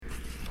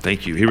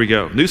Thank you. Here we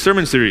go. New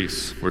sermon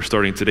series. We're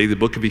starting today, the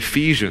book of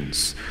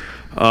Ephesians.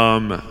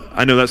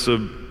 I know that's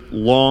a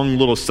long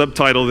little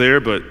subtitle there,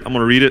 but I'm going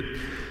to read it.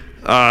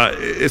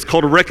 It's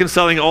called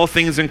Reconciling All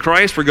Things in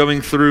Christ. We're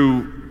going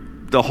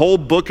through the whole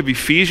book of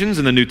Ephesians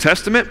in the New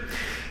Testament.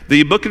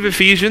 The book of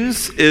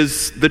Ephesians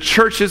is the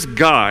church's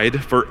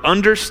guide for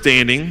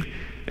understanding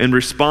and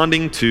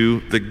responding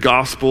to the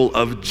gospel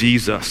of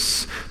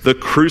Jesus, the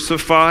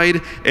crucified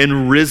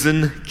and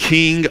risen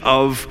King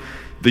of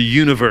the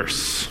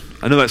universe.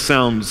 I know that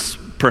sounds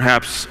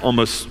perhaps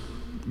almost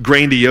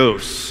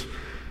grandiose.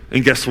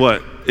 And guess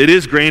what? It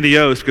is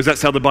grandiose because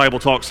that's how the Bible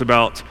talks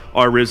about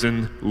our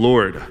risen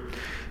Lord.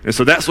 And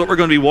so that's what we're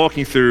going to be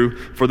walking through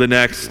for the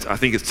next, I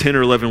think it's 10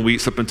 or 11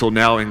 weeks up until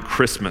now in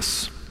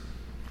Christmas.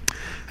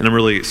 And I'm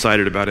really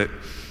excited about it.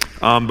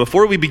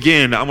 Before we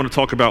begin, I want to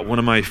talk about one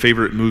of my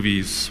favorite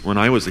movies when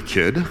I was a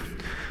kid,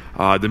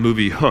 the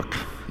movie Hook.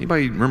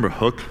 Anybody remember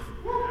Hook?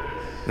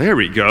 There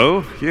we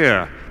go.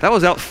 Yeah. That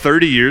was out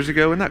 30 years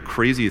ago. Isn't that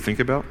crazy to think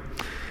about?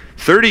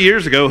 30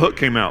 years ago, Hook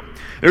came out.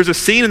 There's a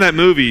scene in that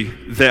movie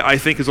that I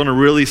think is going to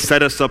really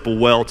set us up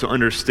well to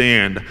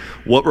understand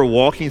what we're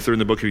walking through in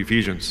the book of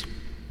Ephesians.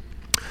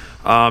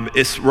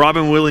 It's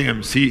Robin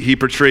Williams. He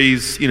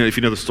portrays, if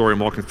you know the story, I'm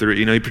walking through it,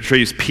 he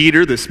portrays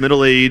Peter, this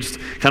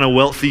middle-aged, kind of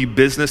wealthy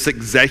business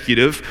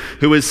executive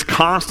who is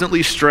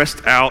constantly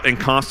stressed out and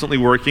constantly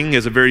working,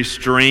 has a very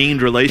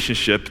strained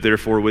relationship,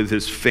 therefore, with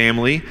his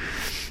family.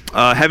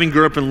 Having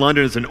grown up in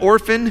London as an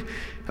orphan,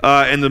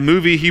 in the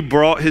movie, he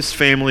brought his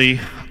family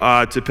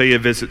to pay a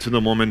visit to the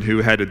woman who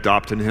had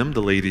adopted him,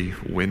 the lady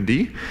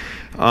Wendy.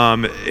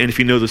 And if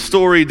you know the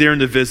story, during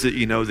the visit,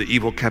 the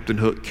evil Captain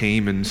Hook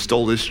came and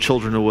stole his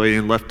children away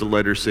and left a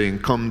letter saying,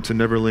 "Come to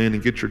Neverland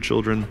and get your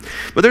children."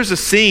 But there's a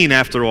scene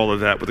after all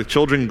of that with the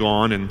children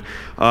gone,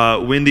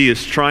 and Wendy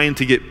is trying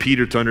to get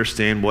Peter to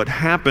understand what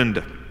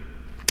happened.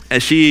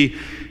 As she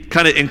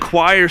kind of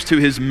inquires to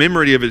his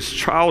memory of his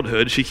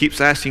childhood, she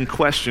keeps asking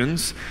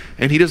questions,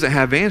 and he doesn't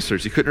have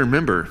answers. He couldn't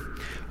remember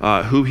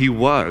who he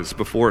was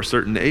before a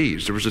certain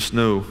age. There was just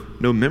no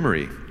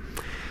memory.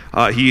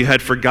 He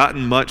had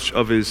forgotten much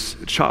of his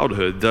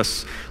childhood,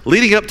 thus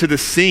leading up to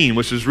this scene,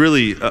 which is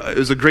really, it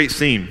was a great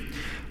scene.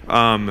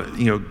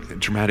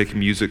 Dramatic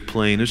music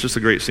playing. It's just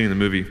a great scene in the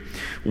movie.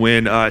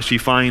 When she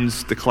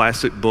finds the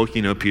classic book,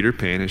 Peter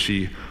Pan, and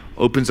she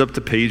opens up the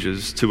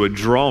pages to a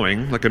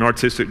drawing, like an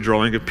artistic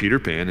drawing of Peter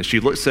Pan, and she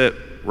looks at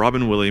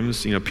Robin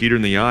Williams, Peter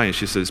in the eye, and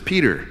she says,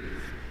 "Peter,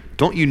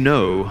 don't you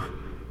know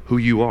who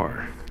you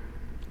are?"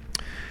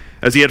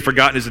 As he had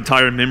forgotten his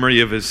entire memory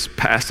of his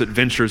past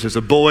adventures as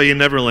a boy in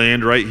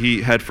Neverland, right?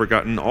 He had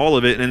forgotten all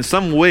of it. And in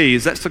some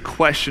ways, that's the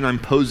question I'm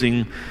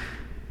posing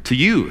to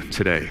you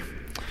today.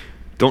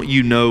 Don't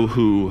you know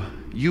who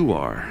you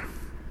are?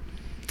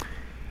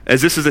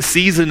 As this is a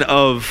season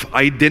of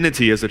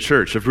identity as a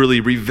church, of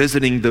really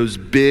revisiting those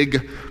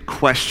big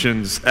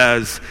questions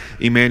as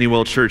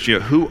Emmanuel Church.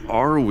 Who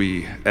are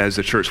we as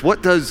a church?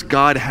 What does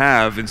God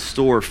have in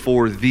store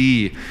for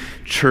the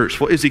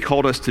church? What has he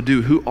called us to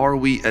do? Who are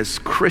we as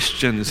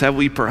Christians? Have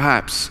we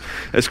perhaps,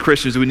 as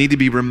Christians, we need to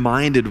be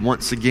reminded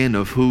once again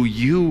of who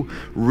you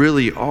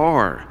really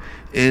are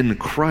in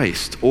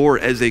Christ or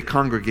as a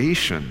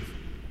congregation?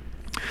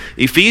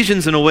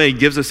 Ephesians, in a way,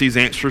 gives us these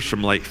answers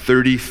from like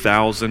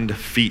 30,000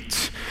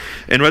 feet.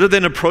 And rather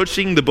than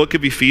approaching the book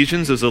of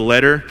Ephesians as a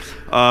letter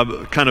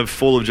kind of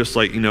full of just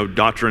like,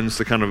 doctrines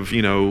to kind of,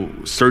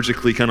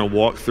 surgically kind of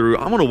walk through,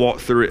 I want to walk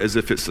through it as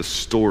if it's a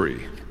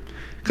story.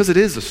 Because it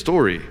is a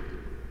story.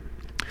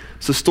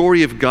 It's a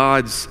story of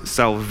God's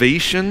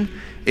salvation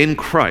in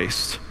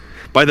Christ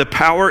by the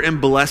power and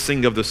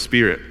blessing of the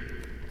Spirit,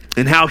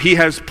 and how he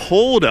has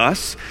pulled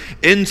us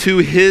into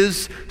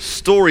his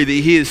story that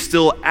he is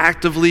still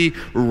actively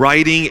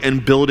writing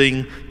and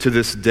building to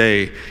this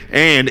day.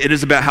 And it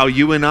is about how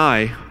you and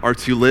I are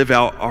to live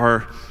out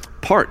our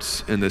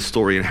parts in this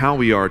story and how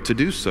we are to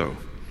do so.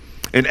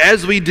 And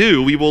as we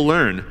do, we will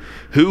learn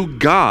who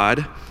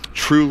God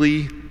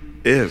truly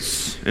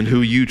is and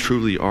who you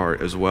truly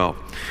are as well.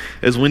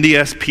 As Wendy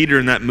asked Peter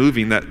in that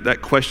movie,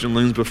 that question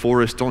looms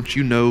before us, don't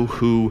you know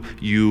who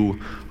you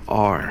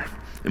are?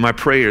 And my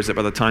prayer is that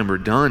by the time we're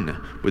done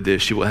with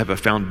this, you will have a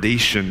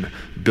foundation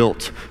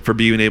built for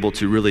being able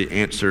to really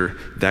answer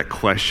that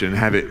question,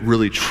 have it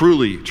really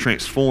truly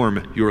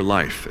transform your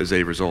life as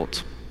a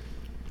result.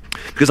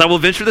 Because I will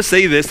venture to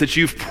say this, that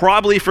you've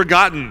probably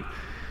forgotten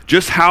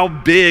just how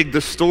big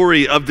the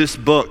story of this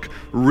book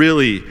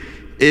really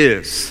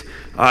is.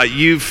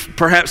 You've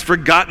perhaps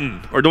forgotten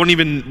or don't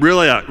even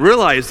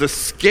realize the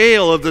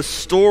scale of the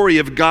story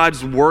of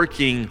God's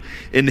working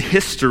in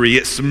history,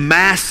 its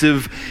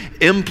massive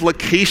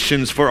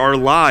implications for our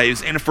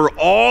lives and for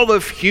all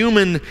of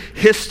human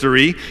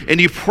history.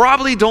 And you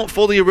probably don't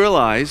fully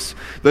realize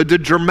the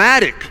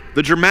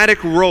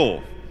dramatic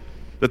role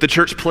that the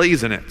church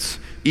plays in it,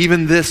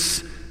 even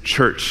this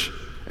church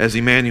as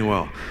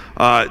Emmanuel.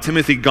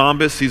 Timothy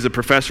Gombis, he's a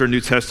professor of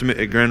New Testament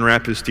at Grand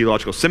Rapids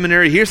Theological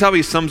Seminary. Here's how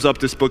he sums up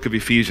this book of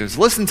Ephesians.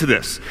 Listen to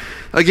this.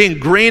 Again,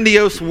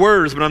 grandiose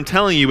words, but I'm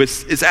telling you,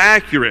 it's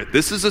accurate.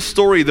 This is a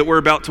story that we're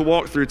about to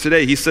walk through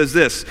today. He says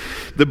this: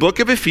 the book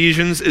of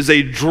Ephesians is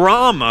a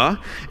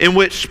drama in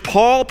which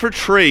Paul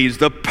portrays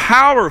the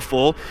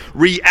powerful,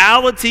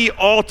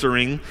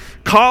 reality-altering,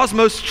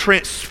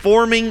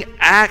 cosmos-transforming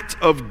act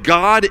of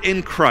God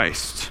in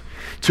Christ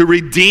to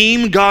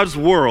redeem God's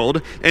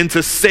world and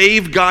to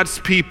save God's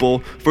people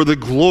for the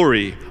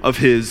glory of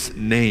his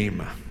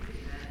name.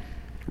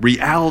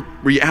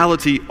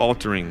 Reality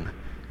altering,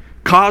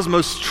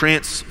 cosmos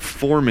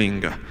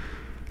transforming.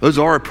 Those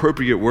are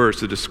appropriate words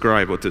to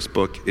describe what this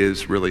book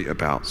is really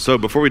about. So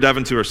before we dive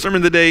into our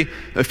sermon today,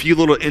 a few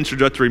little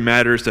introductory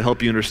matters to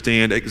help you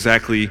understand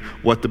exactly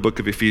what the book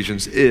of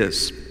Ephesians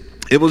is.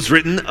 It was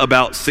written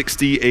about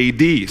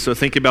 60 AD, so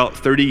think about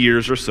 30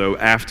 years or so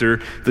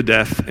after the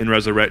death and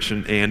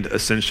resurrection and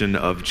ascension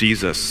of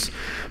Jesus.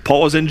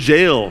 Paul was in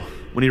jail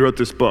when he wrote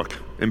this book,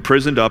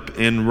 imprisoned up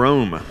in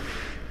Rome.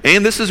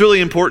 And this is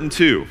really important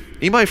too.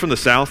 Anybody from the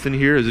South in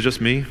here? Is it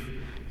just me?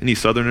 Any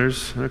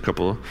Southerners? A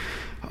couple.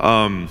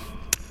 The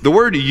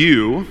word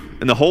you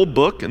in the whole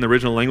book in the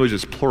original language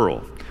is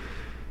plural.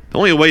 The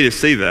only way to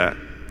say that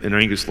in our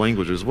English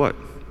language is what?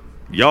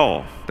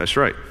 Y'all. That's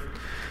right.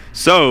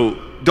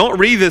 So don't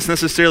read this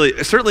necessarily.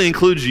 It certainly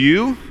includes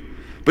you,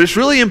 but it's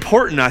really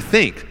important, I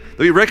think, that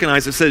we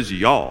recognize it says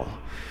y'all,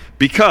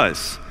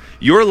 because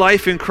your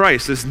life in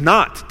Christ is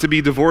not to be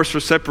divorced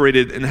or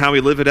separated in how we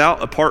live it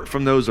out apart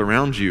from those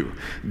around you.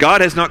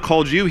 God has not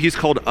called you, he's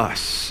called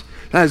us.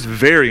 That is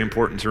very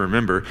important to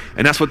remember,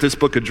 and that's what this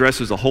book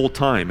addresses the whole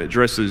time. It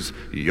addresses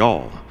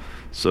y'all.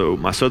 So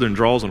my southern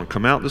drawls going to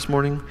come out this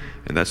morning,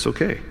 and that's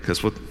okay,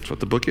 because that's what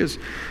the book is.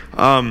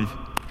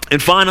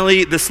 And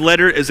finally, this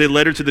letter is a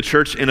letter to the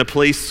church in a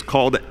place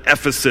called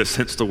Ephesus,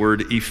 hence the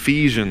word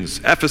Ephesians.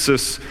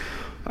 Ephesus,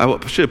 I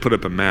should have put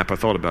up a map. I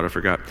thought about it, I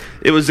forgot.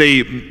 It was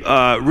a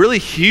really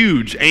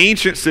huge,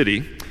 ancient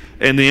city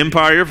in the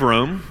Empire of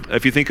Rome.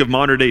 If you think of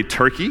modern-day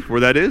Turkey, where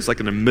that is, like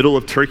in the middle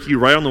of Turkey,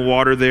 right on the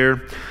water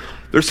there.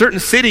 There are certain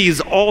cities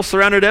all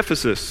surrounded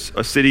Ephesus,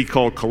 a city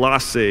called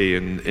Colossae,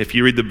 and if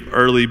you read the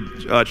early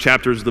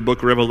chapters of the book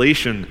of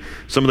Revelation,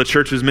 some of the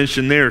churches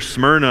mentioned there,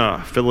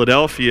 Smyrna,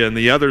 Philadelphia, and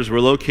the others were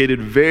located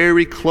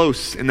very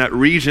close in that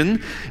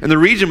region, and the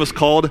region was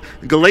called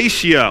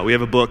Galatia. We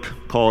have a book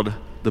called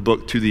the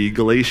book to the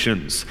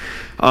Galatians.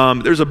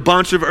 There's a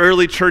bunch of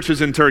early churches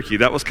in Turkey.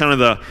 That was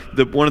kind of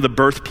the one of the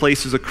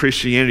birthplaces of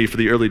Christianity for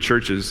the early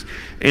churches,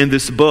 and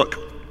this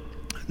book,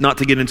 not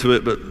to get into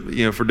it, but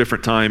for a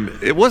different time,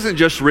 it wasn't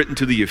just written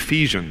to the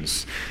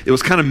Ephesians. It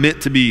was kind of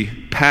meant to be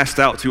passed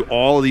out to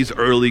all of these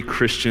early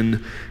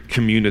Christian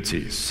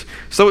communities.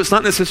 So it's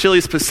not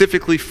necessarily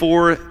specifically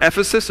for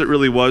Ephesus. It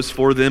really was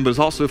for them, but it's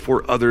also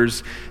for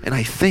others. And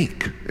I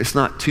think it's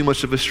not too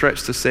much of a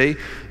stretch to say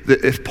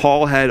that if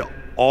Paul had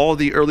all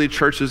the early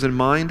churches in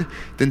mind,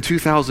 then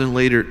 2,000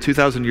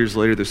 years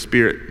later, the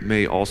Spirit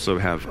may also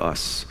have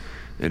us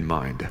in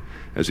mind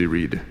as we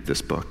read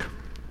this book.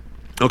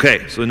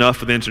 Okay, so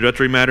enough of the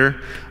introductory matter.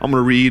 I'm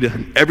going to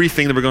read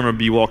everything that we're going to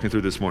be walking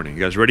through this morning.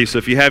 You guys ready? So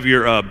if you have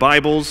your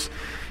Bibles,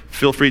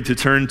 feel free to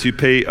turn to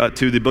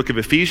the book of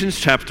Ephesians,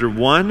 chapter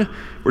 1.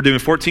 We're doing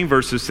 14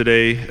 verses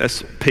today.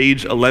 That's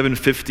page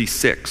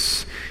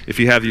 1156, if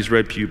you have these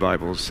red pew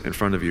Bibles in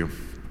front of you.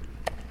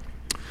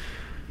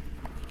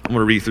 I'm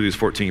going to read through these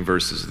 14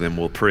 verses, then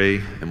we'll pray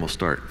and we'll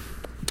start.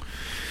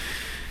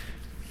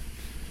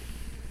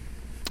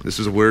 This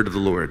is a word of the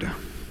Lord.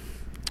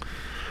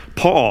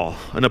 Paul,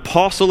 an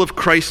apostle of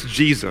Christ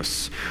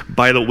Jesus,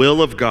 by the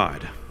will of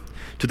God,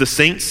 to the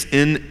saints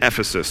in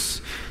Ephesus,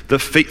 the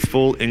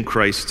faithful in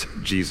Christ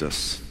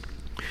Jesus.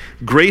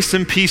 Grace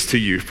and peace to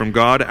you from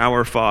God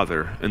our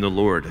Father and the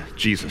Lord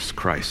Jesus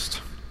Christ.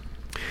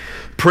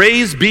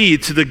 Praise be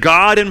to the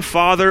God and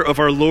Father of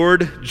our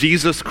Lord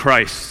Jesus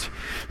Christ,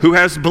 who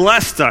has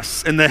blessed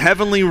us in the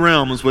heavenly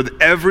realms with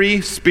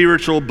every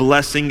spiritual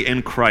blessing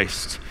in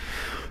Christ.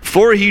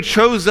 For he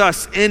chose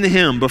us in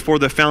him before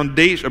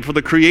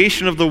the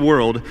creation of the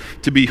world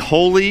to be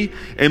holy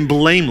and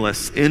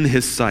blameless in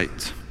his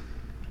sight.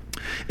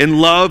 In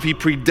love, he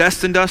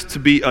predestined us to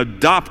be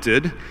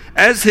adopted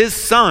as his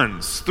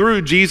sons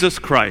through Jesus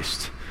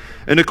Christ,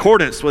 in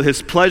accordance with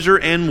his pleasure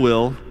and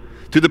will,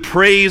 to the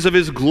praise of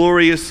his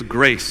glorious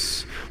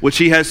grace, which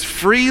he has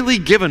freely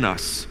given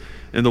us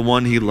in the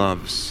one he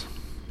loves.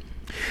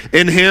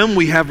 In him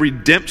we have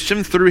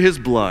redemption through his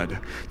blood,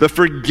 the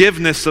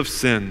forgiveness of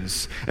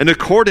sins, in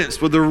accordance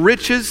with the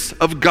riches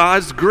of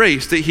God's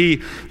grace that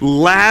he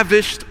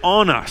lavished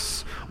on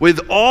us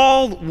with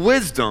all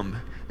wisdom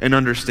and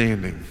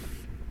understanding.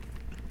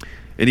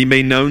 And he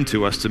made known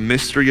to us the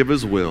mystery of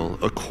his will,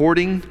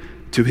 according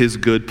to his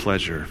good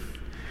pleasure,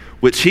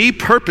 which he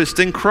purposed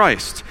in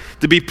Christ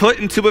to be put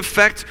into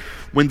effect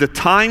when the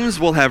times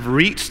will have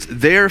reached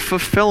their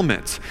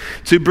fulfillment,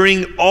 to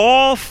bring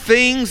all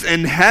things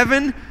in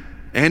heaven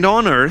and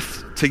on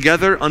earth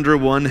together under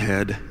one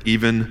head,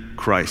 even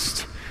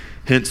Christ.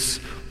 Hence,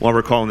 why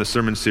we're calling this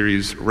sermon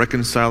series,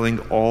 Reconciling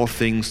All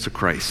Things to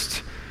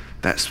Christ.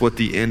 That's what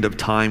the end of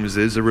times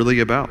is really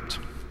about.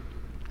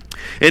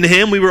 In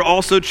him we were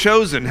also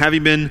chosen,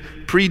 having been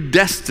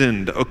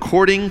predestined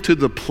according to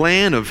the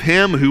plan of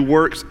him who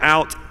works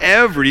out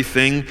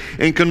everything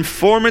in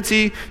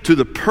conformity to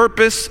the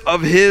purpose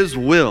of his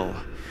will,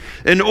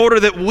 in order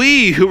that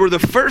we who were the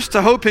first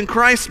to hope in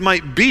Christ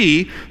might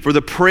be for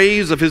the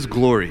praise of his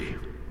glory.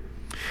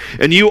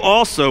 And you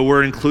also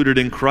were included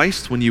in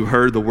Christ when you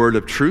heard the word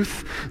of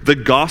truth, the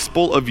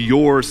gospel of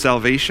your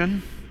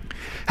salvation.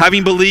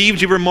 Having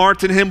believed, you were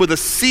marked in him with a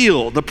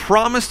seal, the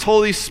promised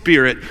Holy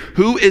Spirit,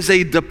 who is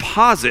a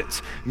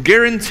deposit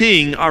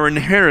guaranteeing our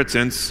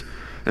inheritance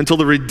until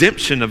the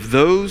redemption of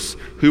those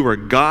who are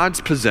God's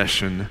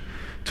possession,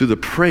 to the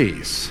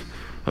praise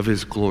of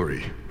his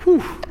glory.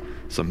 Whew.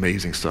 It's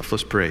amazing stuff.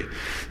 Let's pray.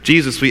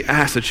 Jesus, we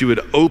ask that you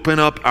would open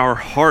up our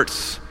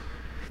hearts,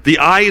 the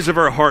eyes of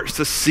our hearts,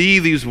 to see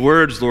these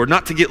words, Lord,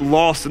 not to get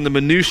lost in the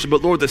minutiae,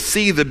 but Lord, to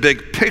see the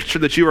big picture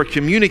that you are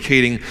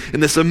communicating in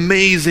this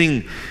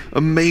amazing,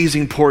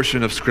 amazing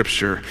portion of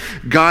Scripture.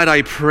 God,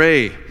 I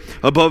pray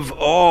above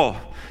all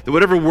that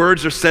whatever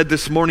words are said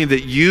this morning,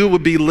 that you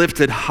would be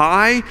lifted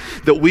high,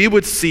 that we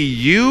would see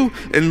you,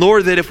 and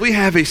Lord, that if we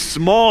have a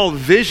small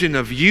vision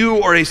of you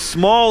or a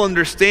small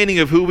understanding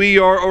of who we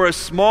are or a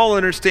small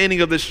understanding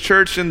of this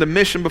church and the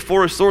mission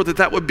before us, Lord,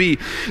 that would be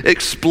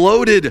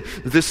exploded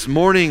this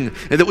morning,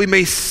 and that we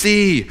may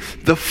see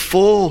the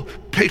full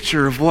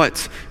picture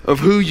of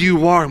who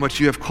you are and what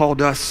you have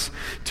called us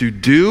to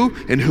do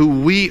and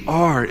who we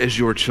are as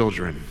your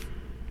children.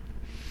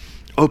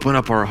 Open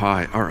up our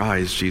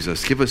eyes,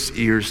 Jesus. Give us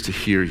ears to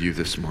hear you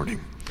this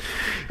morning.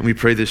 And we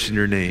pray this in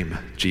your name,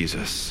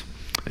 Jesus.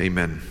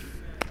 Amen.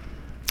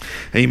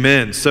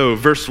 Amen. So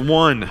verse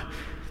 1,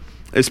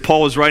 as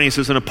Paul is writing, he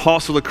says, an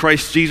apostle of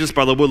Christ Jesus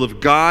by the will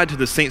of God to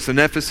the saints in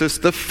Ephesus,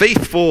 the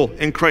faithful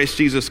in Christ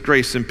Jesus,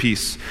 grace and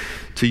peace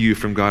to you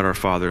from God our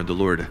Father and the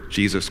Lord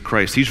Jesus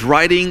Christ. He's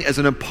writing as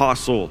an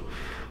apostle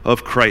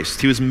of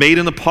Christ. He was made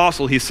an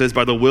apostle, he says,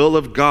 by the will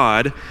of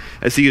God,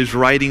 as he is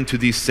writing to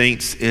these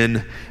saints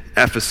in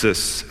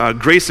Ephesus.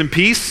 Grace and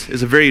peace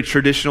is a very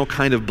traditional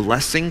kind of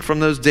blessing from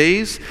those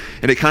days,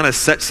 and it kind of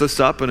sets us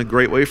up in a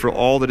great way for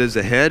all that is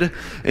ahead.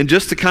 And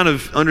just to kind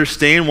of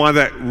understand why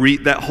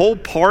that whole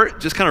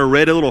part just kind of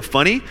read a little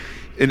funny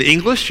in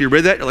English, you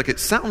read that, like it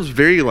sounds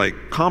very like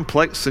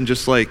complex and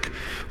just like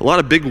a lot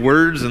of big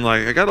words, and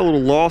like I got a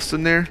little lost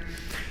in there.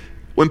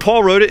 When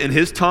Paul wrote it in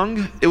his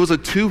tongue, it was a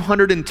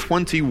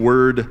 220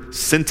 word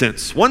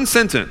sentence. One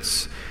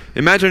sentence.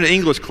 Imagine an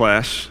English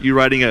class, you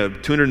writing a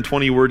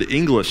 220-word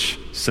English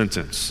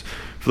sentence.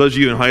 For those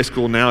of you in high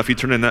school now, if you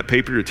turn in that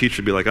paper, your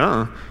teacher would be like,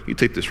 you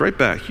take this right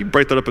back. You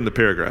write that up in the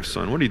paragraph,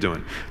 son. What are you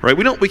doing? Right?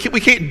 We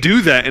can't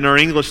do that in our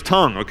English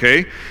tongue,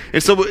 okay?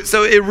 And so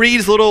it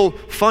reads a little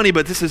funny,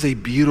 but this is a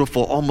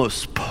beautiful,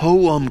 almost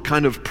poem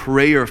kind of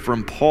prayer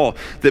from Paul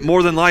that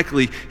more than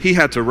likely he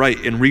had to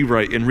write and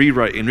rewrite and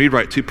rewrite and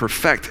rewrite to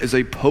perfect as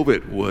a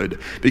poet would,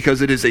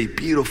 because it is a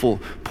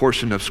beautiful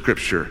portion of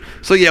Scripture.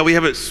 So yeah, we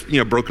have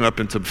it broken up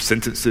into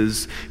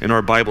sentences in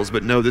our Bibles,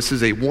 but no, this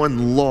is a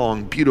one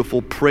long,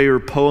 beautiful prayer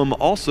poem,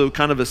 also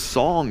kind of a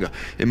song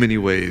in many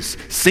ways,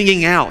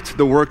 singing out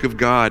the work of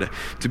God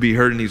to be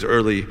heard in these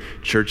early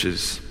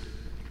churches.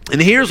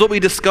 And here's what we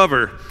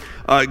discover.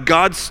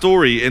 God's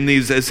story in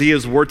these, as he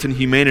has worked in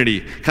humanity,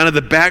 kind of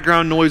the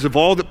background noise of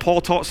all that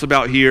Paul talks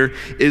about here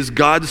is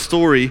God's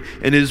story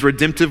and his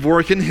redemptive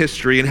work in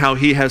history and how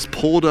he has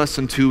pulled us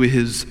into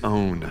his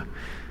own.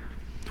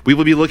 We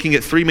will be looking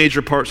at three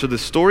major parts of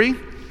this story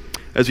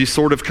as we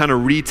sort of kind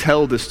of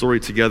retell this story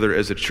together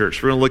as a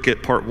church. We're going to look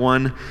at part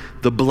 1,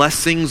 the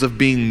blessings of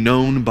being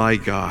known by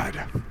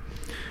God.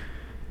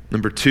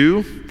 Number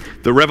 2,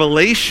 the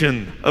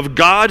revelation of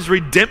God's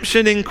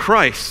redemption in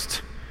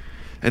Christ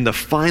and the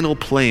final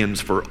plans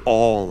for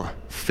all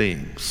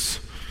things.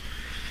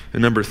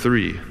 And number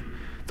 3,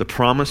 the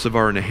promise of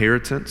our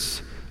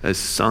inheritance as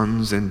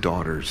sons and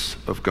daughters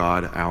of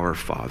God our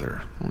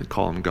Father. We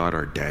call him God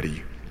our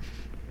Daddy.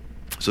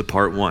 So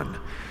part 1.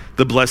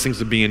 The blessings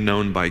of being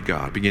known by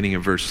God, beginning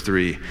in verse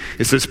 3.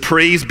 It says,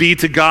 praise be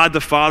to God, the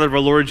Father of our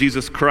Lord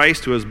Jesus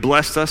Christ, who has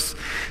blessed us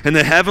in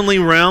the heavenly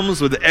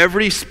realms with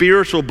every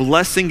spiritual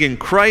blessing in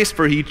Christ,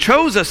 for he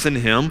chose us in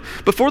him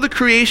before the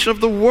creation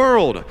of the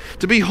world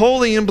to be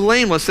holy and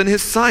blameless in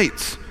his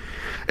sight.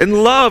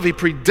 In love, he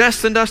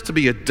predestined us to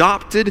be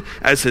adopted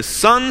as his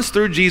sons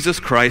through Jesus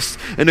Christ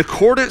in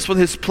accordance with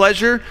his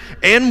pleasure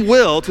and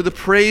will to the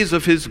praise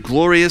of his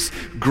glorious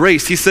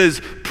grace. He says,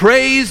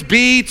 praise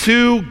be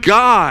to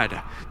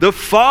God, the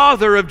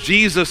Father of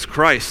Jesus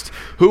Christ,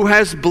 who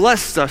has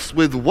blessed us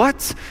with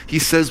what? He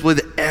says,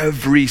 with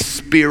every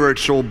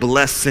spiritual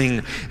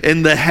blessing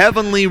in the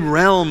heavenly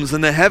realms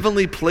and the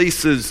heavenly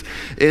places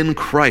in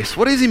Christ.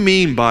 What does he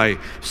mean by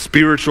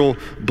spiritual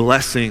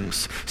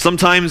blessings?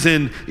 Sometimes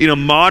in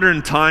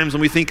modern times when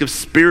we think of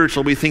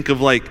spiritual, we think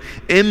of like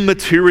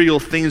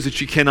immaterial things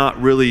that you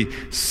cannot really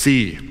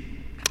see.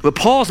 But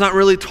Paul's not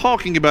really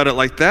talking about it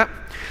like that.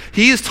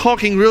 He is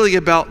talking really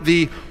about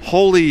the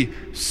Holy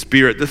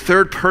Spirit, the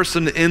third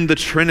person in the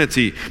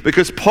Trinity,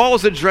 because Paul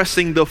is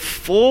addressing the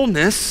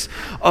fullness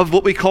of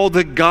what we call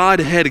the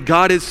Godhead.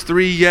 God is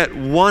three yet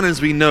one,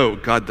 as we know.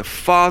 God the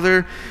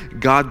Father,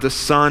 God the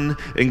Son,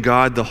 and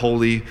God the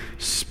Holy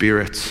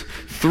Spirit.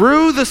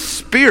 Through the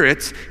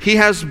Spirit, he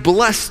has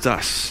blessed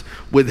us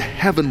with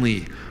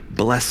heavenly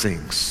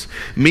blessings.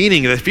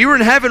 Meaning that if you were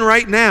in heaven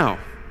right now,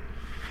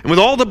 and with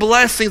all the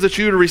blessings that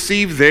you would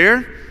receive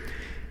there,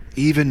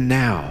 even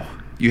now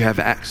you have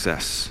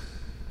access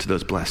to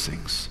those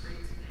blessings.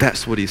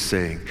 That's what he's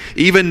saying.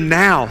 Even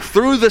now,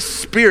 through the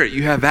Spirit,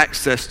 you have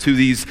access to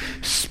these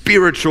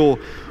spiritual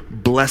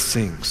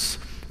blessings.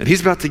 And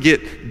he's about to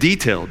get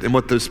detailed in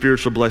what those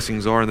spiritual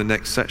blessings are in the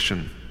next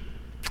section.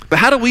 But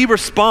how do we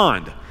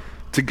respond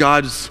to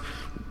God's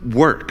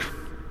work?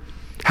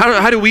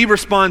 How do we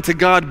respond to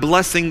God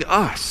blessing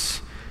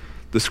us?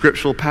 The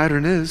scriptural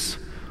pattern is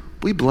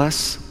we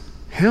bless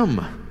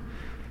him.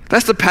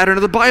 That's the pattern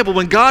of the Bible.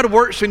 When God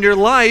works in your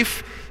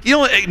life, you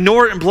don't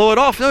ignore it and blow it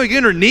off. No, you get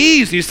on your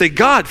knees and you say,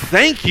 God,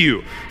 thank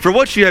you for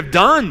what you have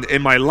done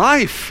in my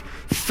life.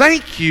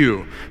 Thank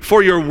you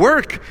for your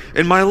work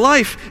in my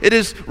life. It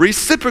is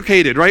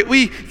reciprocated, right?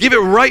 We give it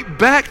right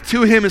back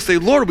to him and say,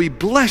 Lord, we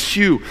bless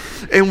you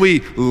and we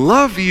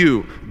love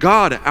you,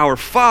 God, our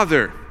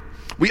Father.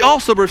 We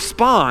also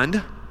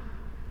respond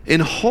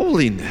in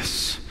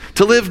holiness,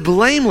 to live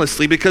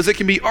blamelessly, because it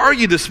can be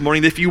argued this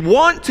morning that if you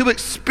want to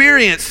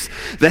experience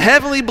the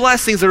heavenly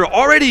blessings that are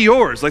already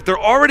yours, like they're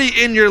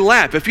already in your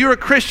lap, if you're a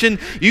Christian,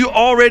 you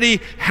already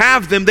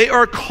have them. They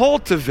are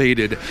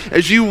cultivated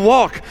as you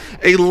walk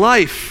a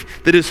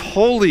life that is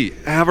holy,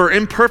 however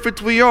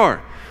imperfect we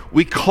are.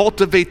 We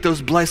cultivate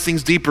those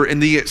blessings deeper in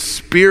the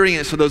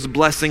experience of those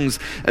blessings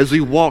as we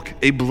walk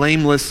a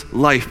blameless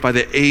life by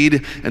the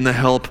aid and the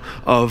help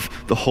of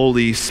the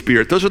Holy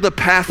Spirit. Those are the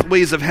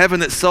pathways of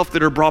heaven itself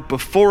that are brought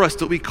before us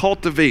that we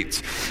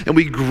cultivate and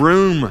we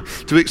groom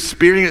to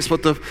experience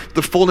what the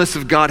fullness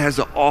of God has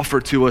to offer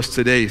to us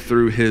today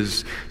through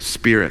his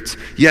Spirit.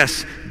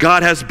 Yes,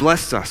 God has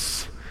blessed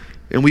us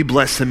and we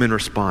bless him in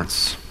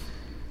response.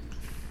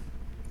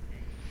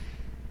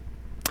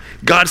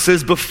 God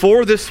says,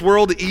 before this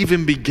world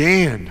even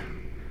began,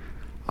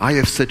 I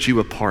have set you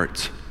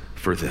apart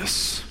for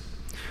this.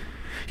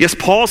 Yes,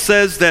 Paul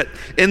says that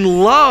in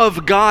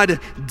love, God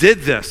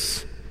did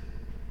this.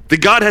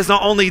 That God has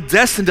not only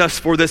destined us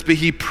for this, but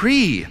he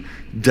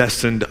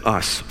predestined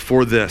us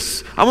for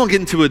this. I won't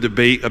get into a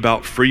debate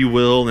about free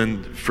will,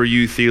 and for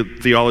you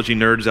theology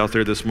nerds out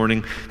there this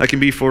morning, that can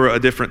be for a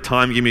different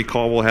time. Give me a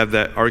call, we'll have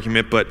that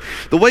argument. But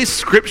the way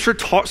Scripture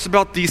talks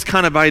about these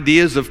kind of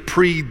ideas of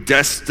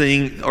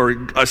predestining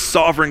or a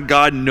sovereign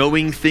God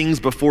knowing things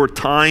before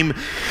time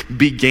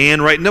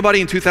began, right?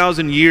 Nobody in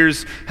 2,000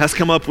 years has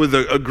come up with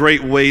a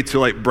great way to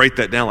like break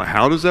that down. Like,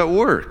 how does that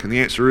work? And the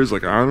answer is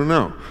like, I don't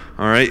know.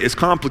 All right, it's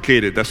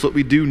complicated. That's what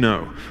we do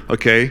know,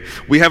 okay?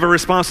 We have a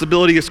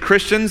responsibility as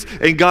Christians,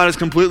 and God is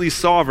completely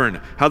sovereign.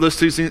 How those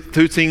two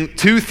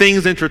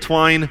things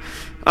intertwine,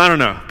 I don't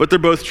know, but they're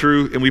both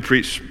true, and we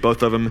preach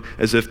both of them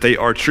as if they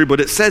are true.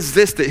 But it says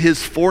this, that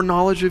his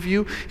foreknowledge of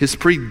you, his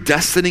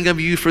predestining of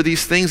you for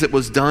these things, it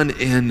was done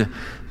in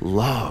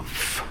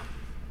love.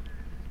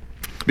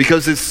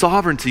 Because his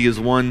sovereignty is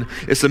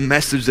it's a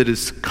message that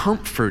is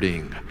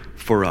comforting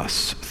for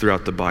us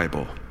throughout the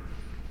Bible.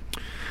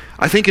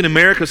 I think in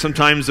America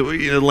sometimes,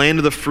 the land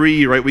of the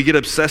free, right, we get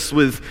obsessed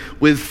with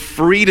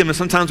freedom, and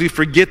sometimes we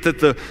forget that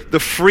the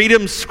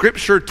freedom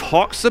Scripture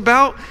talks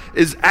about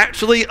is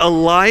actually a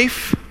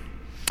life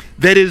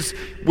that is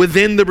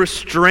within the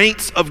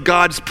restraints of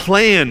God's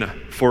plan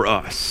for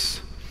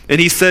us. And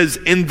he says,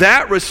 in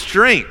that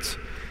restraint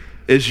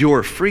is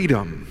your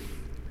freedom.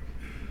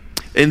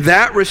 And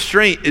that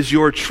restraint is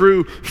your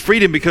true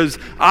freedom, because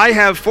I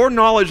have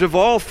foreknowledge of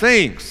all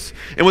things.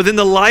 And within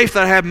the life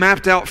that I have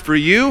mapped out for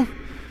you,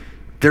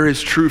 there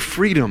is true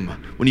freedom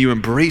when you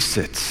embrace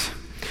it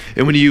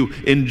and when you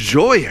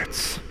enjoy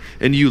it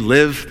and you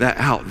live that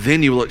out.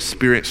 Then you will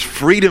experience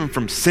freedom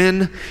from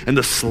sin and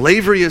the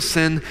slavery of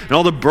sin and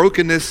all the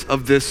brokenness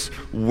of this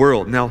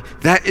world. Now,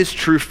 that is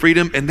true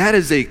freedom, and that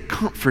is a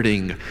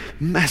comforting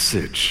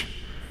message,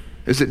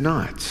 is it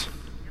not?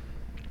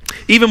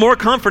 Even more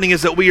comforting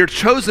is that we are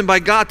chosen by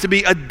God to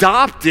be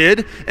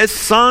adopted as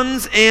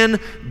sons and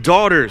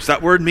daughters.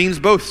 That word means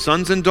both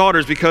sons and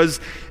daughters because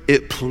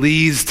it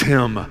pleased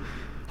him.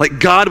 Like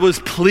God was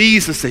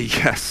pleased to say,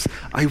 yes,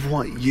 I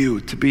want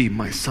you to be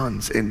my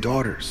sons and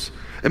daughters.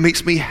 It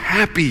makes me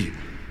happy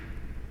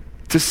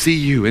to see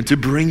you and to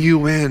bring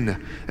you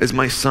in as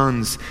my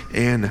sons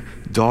and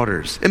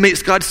daughters. It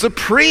makes God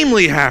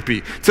supremely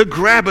happy to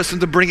grab us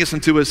and to bring us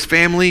into his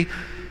family.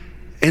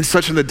 And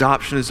such an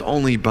adoption is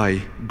only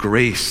by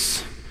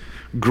grace.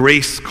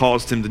 Grace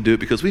caused him to do it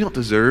because we don't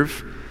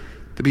deserve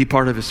to be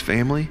part of his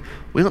family.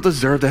 We don't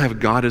deserve to have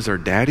God as our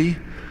daddy.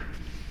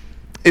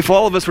 If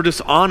all of us were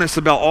just honest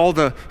about all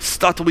the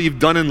stuff that we've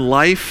done in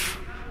life,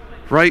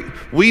 right?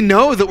 We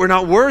know that we're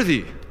not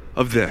worthy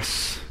of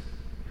this.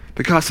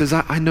 But God says,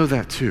 I know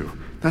that too.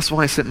 That's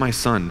why I sent my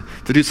son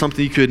to do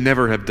something you could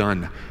never have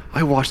done.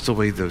 I washed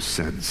away those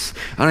sins.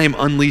 And I am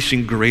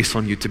unleashing grace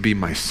on you to be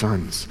my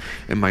sons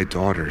and my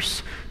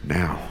daughters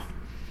now.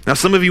 Now,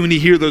 some of you, when you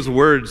hear those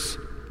words,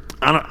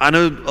 I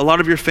know a lot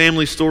of your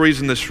family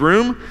stories in this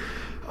room.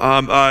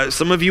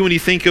 Some of you, when you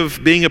think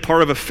of being a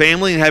part of a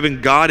family and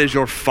having God as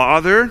your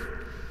father,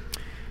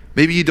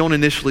 maybe you don't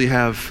initially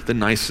have the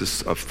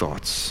nicest of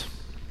thoughts.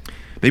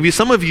 Maybe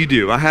some of you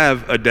do. I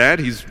have a dad,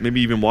 he's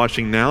maybe even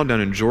watching now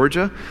down in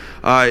Georgia.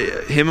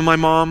 Him and my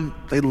mom,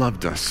 they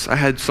loved us. I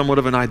had somewhat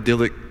of an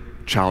idyllic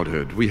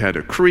childhood. We had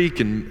a creek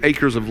and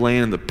acres of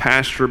land, the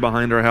pasture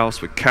behind our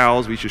house with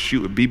cows. We used to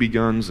shoot with BB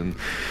guns, and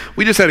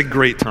we just had a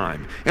great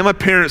time. And my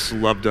parents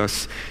loved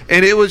us.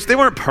 And they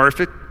weren't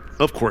perfect,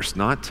 of course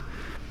not.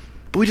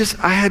 But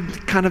I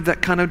had kind of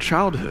that kind of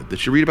childhood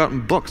that you read about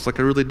in books, like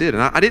I really did.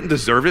 And I didn't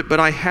deserve it, but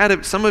I had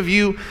it. Some of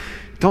you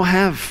don't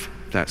have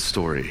that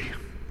story.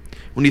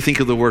 When you think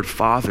of the word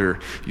father,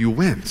 you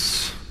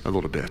wince a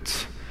little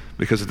bit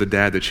because of the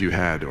dad that you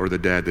had or the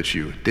dad that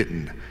you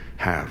didn't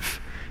have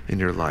in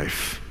your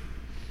life.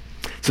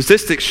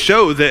 Statistics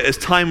show that as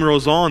time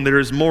rolls on, there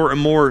is more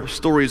and more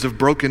stories of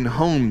broken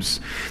homes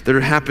that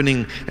are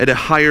happening at a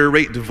higher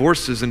rate,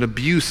 divorces and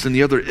abuse and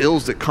the other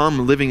ills that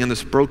come living in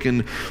this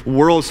broken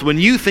world. So when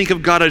you think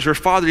of God as your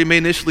father, you may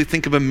initially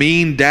think of a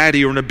mean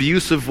daddy or an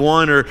abusive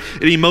one or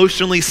an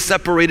emotionally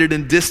separated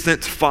and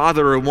distant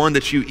father or one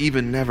that you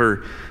even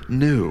never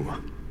knew.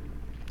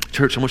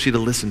 Church, I want you to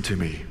listen to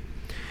me.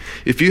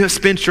 If you have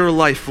spent your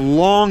life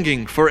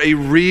longing for a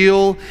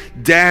real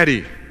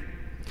daddy,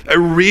 a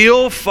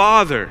real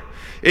father,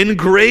 in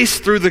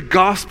grace through the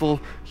gospel,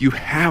 you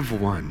have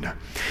one.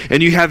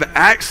 And you have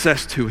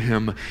access to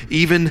him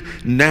even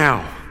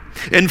now.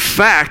 In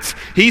fact,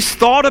 he's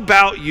thought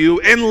about you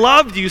and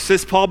loved you,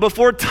 says Paul,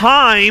 before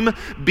time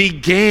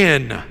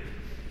began.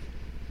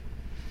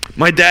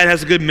 My dad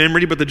has a good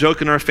memory, but the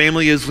joke in our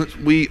family is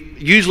we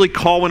usually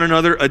call one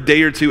another a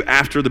day or two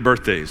after the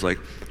birthdays. Like,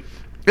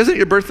 isn't it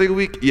your birthday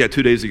week? Yeah,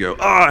 2 days ago.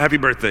 Oh, happy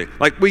birthday.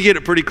 Like, we get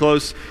it pretty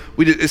close.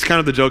 It's kind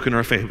of the joke in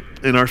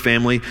our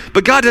family.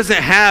 But God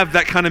doesn't have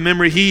that kind of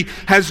memory. He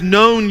has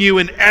known you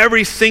in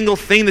every single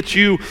thing that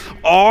you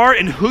are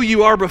and who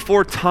you are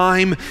before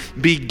time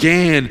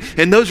began.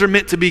 And those are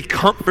meant to be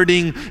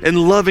comforting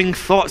and loving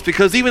thoughts,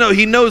 because even though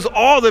he knows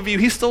all of you,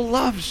 he still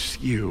loves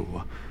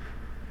you.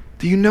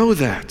 Do you know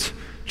that,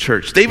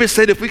 church? David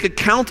said if we could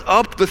count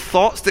up the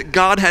thoughts that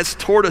God has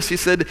toward us, he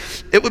said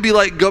it would be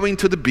like going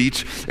to the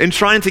beach and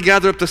trying to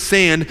gather up the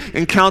sand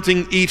and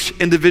counting each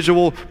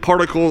individual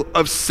particle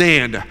of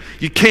sand.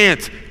 You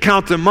can't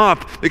count them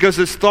up because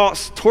his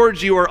thoughts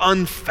towards you are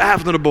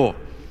unfathomable.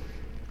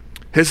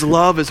 His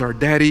love as our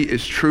daddy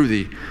is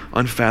truly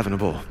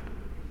unfathomable.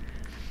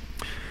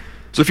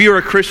 So if you are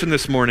a Christian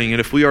this morning, and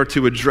if we are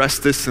to address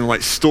this in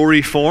like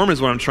story form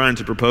is what I'm trying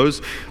to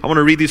propose, I want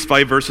to read these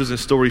 5 verses in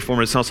story form.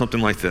 It sounds something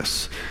like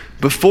this.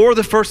 Before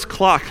the first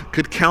clock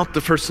could count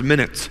the first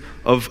minute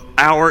of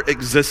our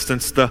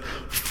existence, the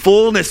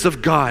fullness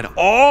of God,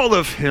 all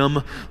of him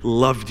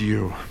loved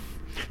you.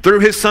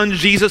 Through his son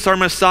Jesus, our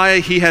Messiah,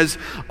 he has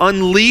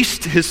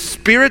unleashed his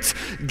Spirit,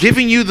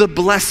 giving you the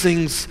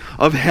blessings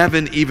of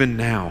heaven even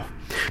now.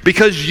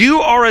 Because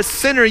you are a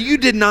sinner, you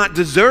did not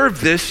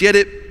deserve this, yet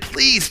it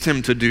pleased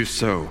him to do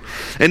so.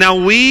 And now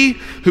we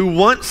who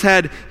once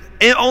had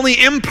only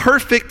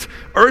imperfect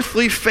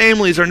earthly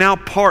families are now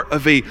part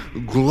of a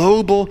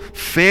global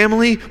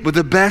family with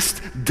the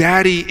best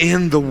daddy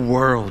in the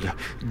world,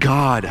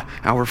 God,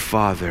 our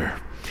Father.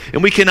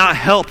 And we cannot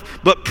help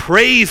but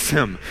praise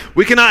him.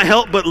 We cannot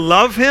help but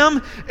love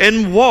him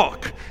and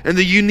walk in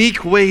the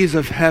unique ways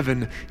of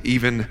heaven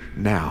even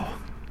now.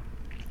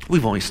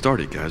 We've only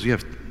started, guys. We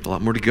have a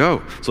lot more to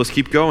go. So let's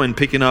keep going,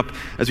 picking up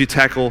as we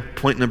tackle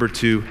point number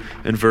 2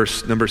 and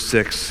verse number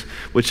 6,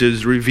 which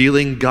is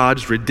revealing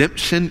God's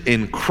redemption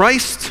in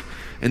Christ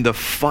and the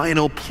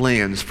final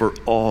plans for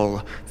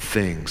all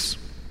things.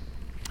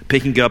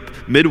 Picking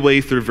up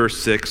midway through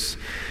verse 6,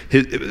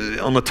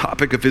 on the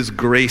topic of his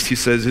grace, he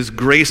says, his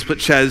grace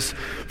which he has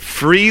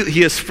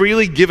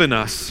freely given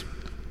us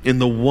in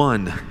the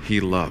one he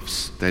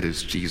loves, that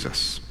is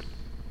Jesus.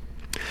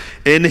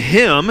 In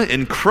him,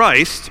 in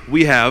Christ,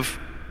 we have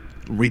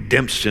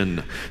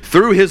redemption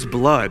through his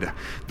blood,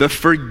 the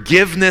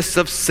forgiveness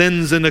of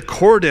sins in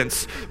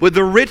accordance with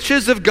the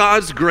riches of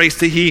God's grace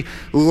that he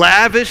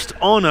lavished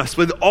on us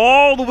with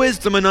all the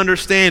wisdom and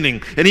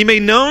understanding. And he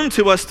made known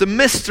to us the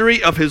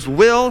mystery of his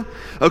will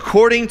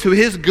according to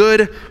his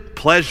good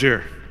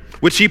pleasure,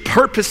 which he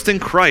purposed in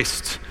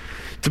Christ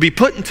to be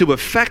put into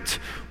effect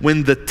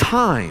when the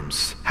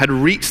times had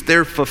reached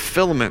their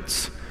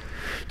fulfillment,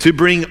 to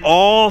bring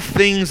all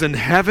things in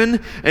heaven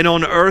and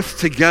on earth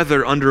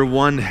together under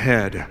one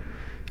head,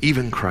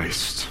 even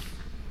Christ.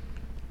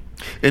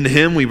 In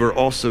him we were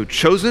also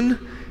chosen,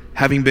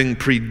 having been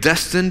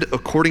predestined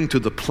according to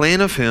the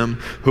plan of him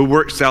who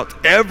works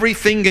out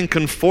everything in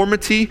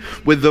conformity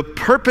with the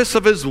purpose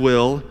of his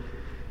will,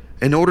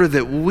 in order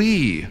that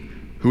we,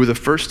 who were the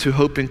first to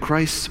hope in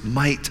Christ,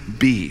 might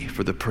be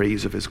for the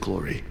praise of his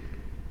glory.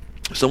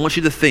 So I want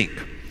you to think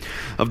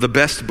of the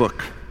best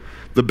book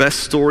The best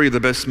story, the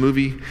best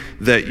movie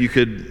that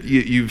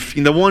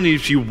the one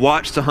if you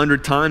watched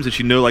 100 times that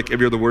you know like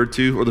every other word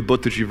to, or the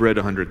book that you've read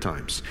 100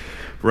 times,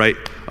 right?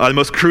 The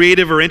most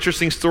creative or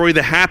interesting story,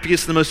 the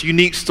happiest, the most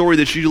unique story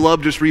that you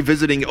love just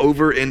revisiting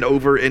over and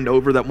over and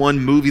over, that one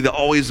movie that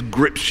always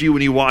grips you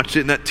when you watch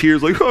it and that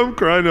tear's like, oh, I'm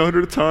crying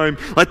 100 times.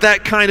 Like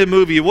that kind of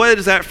movie. What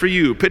is that for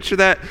you? Picture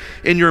that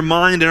in your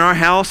mind. In our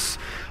house,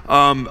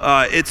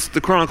 it's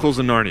the Chronicles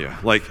of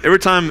Narnia. Like every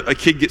time a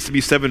kid gets to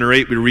be 7 or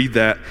 8, we read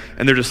that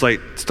and they're just like,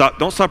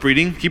 don't stop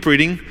reading, keep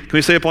reading. Can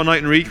we stay up all night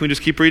and read? Can we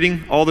just keep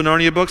reading all the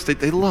Narnia books?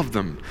 They love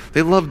them.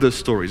 They love those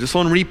stories. It's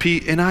on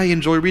repeat and I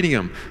enjoy reading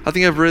them. I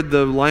think I've read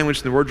The Lion, Witch,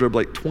 and the Wardrobe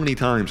like 20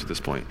 times at this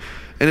point.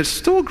 And it's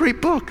still a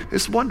great book.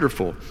 It's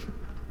wonderful.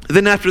 And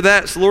then after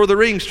that, it's the Lord of the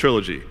Rings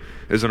trilogy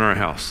is in our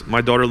house. My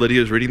daughter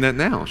Lydia is reading that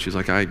now. She's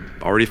like, I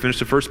already finished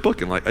the first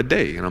book in like a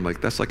day. And I'm like,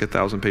 that's like a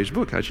 1,000-page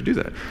book. How'd you do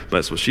that? But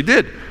that's what she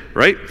did,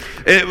 right?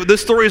 And the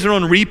stories are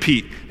on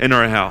repeat in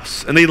our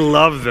house, and they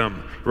love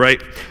them,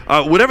 right?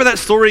 Whatever that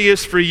story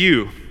is for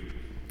you,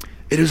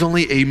 it is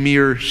only a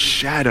mere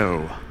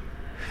shadow,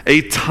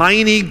 a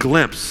tiny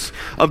glimpse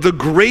of the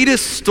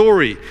greatest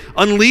story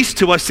unleashed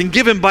to us and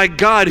given by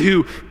God,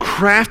 who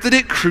crafted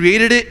it,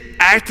 created it,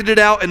 acted it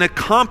out, and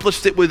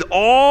accomplished it with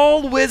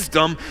all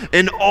wisdom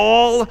and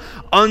all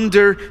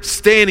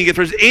understanding. If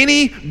there's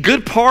any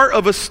good part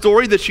of a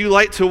story that you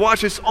like to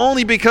watch, it's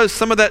only because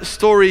some of that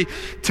story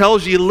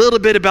tells you a little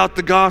bit about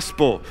the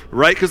gospel,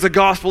 right? Because the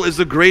gospel is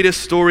the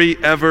greatest story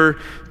ever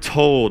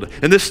told.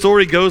 And this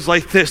story goes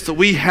like this, that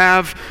we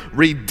have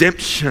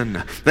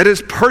redemption. That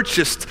is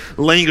purchased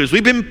language.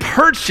 We've been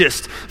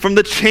purchased from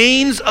the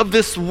chains of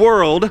this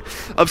world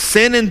of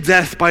sin and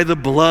death by the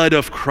blood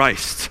of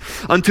Christ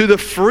unto the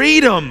freedom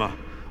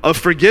of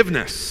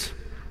forgiveness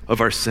of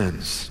our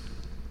sins.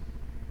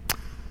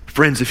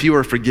 Friends, if you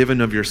are forgiven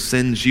of your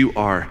sins, you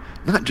are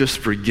not just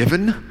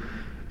forgiven,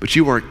 but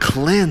you are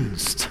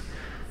cleansed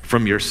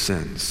from your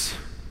sins.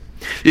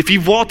 If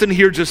you've walked in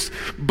here just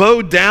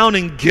bowed down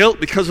in guilt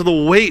because of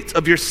the weight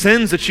of your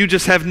sins that you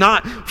just have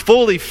not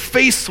fully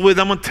faced with,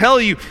 I'm going to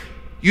tell you,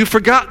 you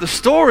forgot the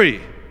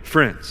story,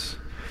 friends.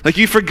 Like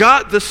you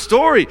forgot the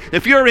story.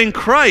 If you're in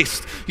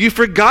Christ, you've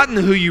forgotten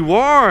who you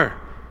are.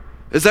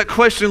 As that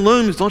question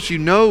looms, don't you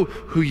know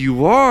who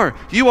you are?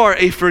 You are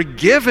a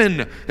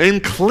forgiven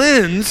and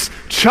cleansed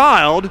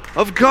child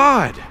of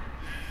God.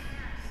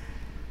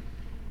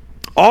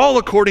 All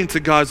according to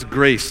God's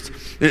grace.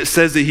 And it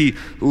says that he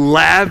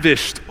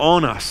lavished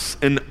on us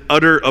in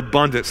utter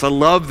abundance. I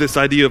love this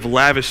idea of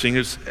lavishing. It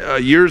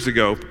was years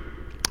ago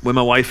when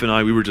my wife and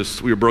I, we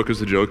were broke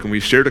as a joke, and we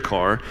shared a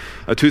car,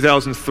 a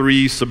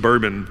 2003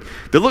 Suburban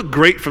that looked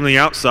great from the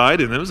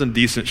outside, and it was in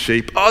decent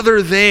shape,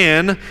 other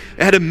than it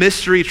had a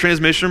mystery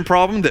transmission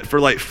problem that for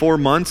like 4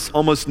 months,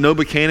 almost no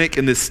mechanic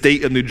in the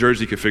state of New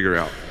Jersey could figure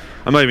out.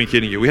 I'm not even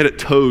kidding you. We had it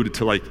towed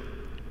to like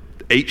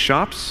 8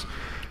 shops,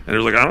 and it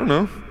was like, I don't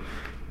know.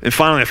 And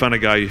finally, I found a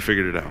guy who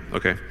figured it out,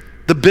 okay?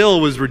 The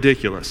bill was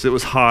ridiculous. It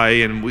was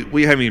high, and we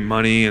didn't have any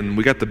money, and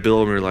we got the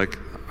bill, and we were like,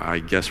 I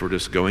guess we're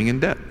just going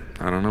in debt.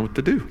 I don't know what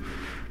to do.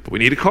 But we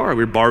need a car.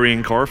 We were borrowing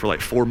a car for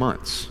like 4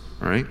 months,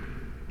 all right?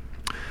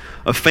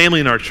 A family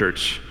in our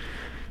church,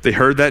 they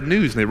heard that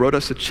news, and they wrote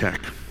us a check.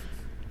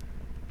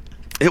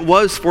 It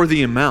was for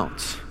the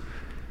amount,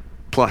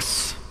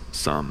 plus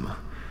some.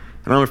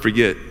 And I'm going to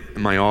forget,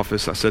 in my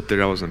office, I sat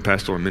there, I was in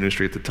pastoral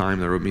ministry at the time,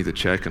 they wrote me the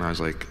check, and I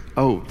was like,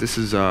 oh, this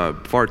is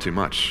far too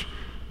much.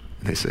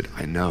 And they said,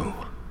 I know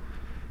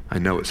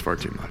it's far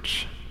too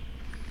much.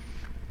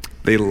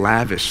 They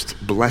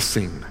lavished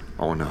blessing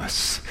on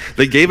us.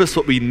 They gave us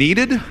what we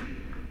needed,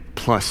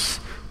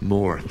 plus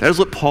more. That is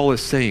what Paul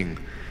is saying.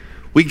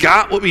 We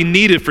got what we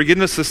needed,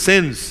 forgiveness of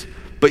sins,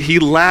 but he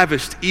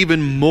lavished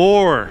even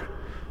more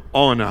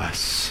on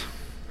us.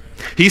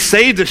 He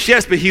saved us,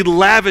 yes, but he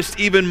lavished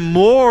even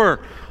more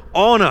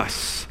on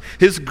us.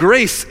 His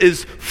grace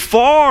is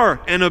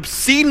far and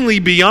obscenely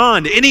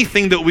beyond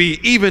anything that we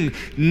even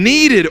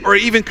needed or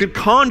even could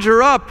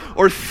conjure up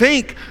or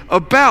think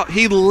about.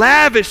 He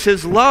lavished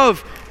his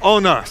love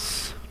on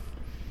us.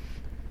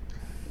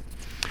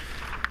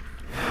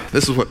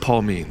 This is what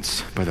Paul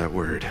means by that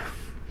word.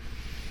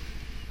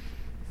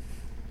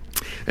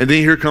 And then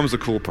here comes the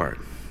cool part,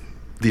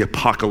 the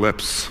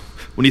apocalypse.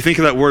 When you think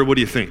of that word, what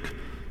do you think?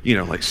 You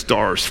know, like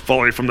stars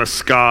falling from the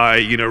sky,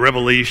 you know,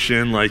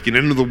 Revelation, like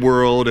into the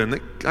world. And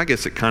I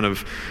guess it kind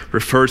of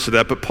refers to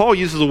that. But Paul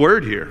uses a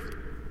word here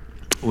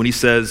when he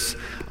says,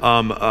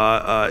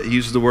 he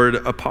uses the word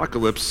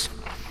apocalypse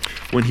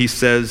when he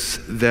says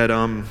that,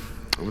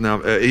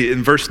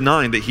 in verse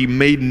 9, that he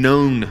made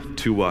known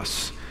to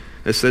us.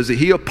 It says that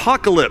he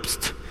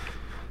apocalypsed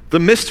the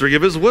mystery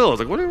of his will.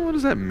 It's like, what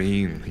does that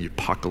mean? He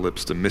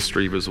apocalypsed the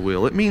mystery of his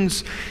will. It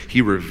means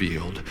he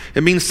revealed.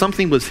 It means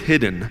something was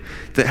hidden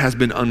that has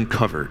been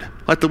uncovered.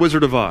 Like the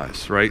Wizard of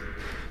Oz, right?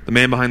 The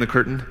man behind the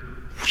curtain.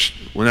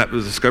 When that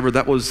was discovered,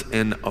 that was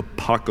an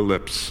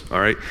apocalypse,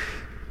 all right?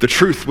 The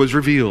truth was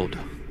revealed.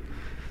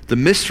 The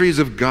mysteries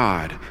of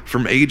God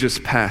from ages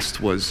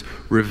past was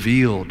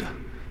revealed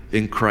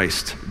in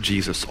Christ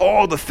Jesus.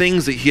 All the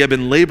things that he had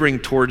been laboring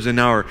towards in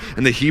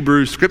the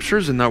Hebrew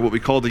scriptures and what we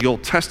call the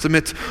Old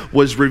Testament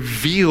was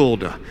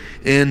revealed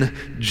in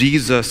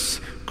Jesus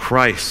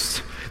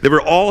Christ. They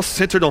were all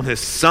centered on his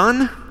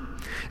Son.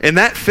 And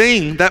that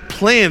thing, that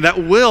plan,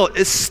 that will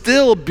is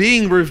still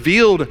being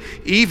revealed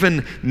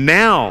even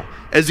now.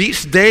 As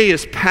each day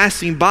is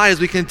passing by,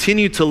 as we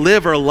continue to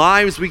live our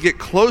lives, we get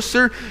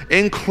closer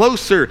and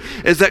closer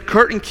as that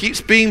curtain keeps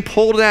being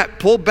pulled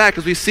back,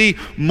 as we see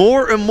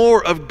more and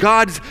more of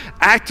God's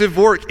active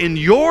work in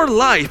your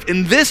life,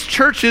 in this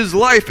church's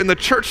life, in the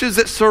churches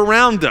that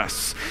surround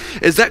us.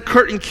 As that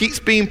curtain keeps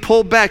being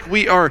pulled back,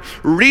 we are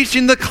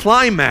reaching the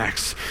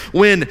climax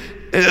when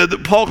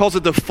Paul calls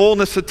it the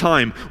fullness of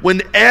time,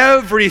 when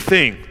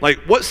everything, like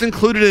what's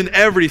included in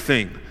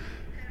everything?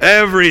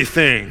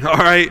 Everything, all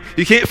right?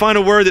 You can't find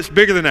a word that's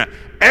bigger than that.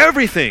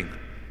 Everything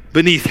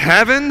beneath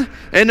heaven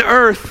and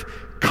earth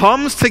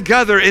comes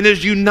together and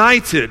is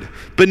united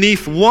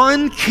beneath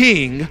one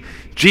King,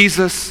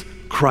 Jesus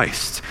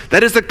Christ.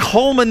 That is the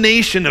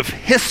culmination of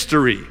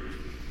history.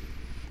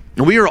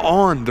 And we are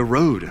on the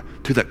road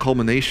to that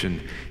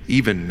culmination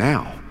even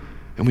now.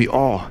 And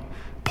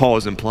Paul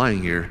is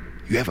implying here,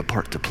 you have a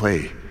part to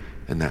play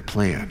in that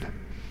plan.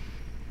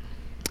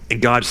 In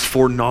God's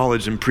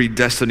foreknowledge and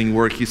predestining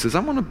work, he says,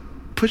 I'm going to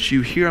put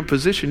you here and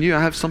position you.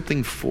 I have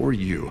something for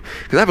you.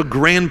 Because I have a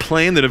grand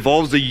plan that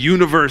involves the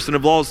universe and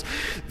involves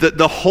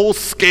the whole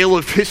scale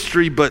of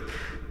history, but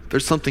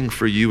there's something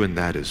for you in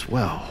that as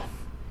well.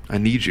 I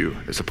need you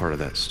as a part of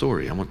that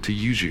story. I want to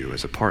use you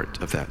as a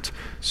part of that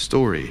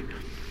story.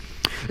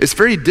 It's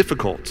very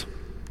difficult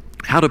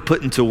how to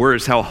put into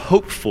words how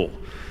hopeful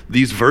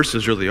these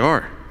verses really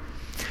are.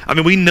 I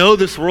mean, we know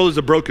this world is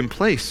a broken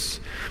place.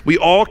 We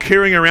all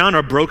carrying around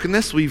our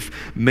brokenness.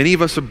 Many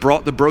of us have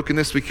brought the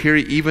brokenness we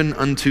carry even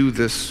unto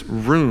this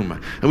room.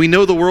 And we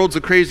know the world's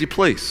a crazy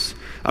place.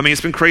 I mean,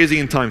 it's been crazy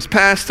in times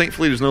past.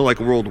 Thankfully, there's no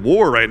world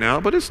war right now,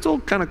 but it's still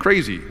kind of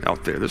crazy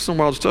out there. There's some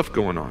wild stuff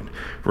going on,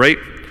 right?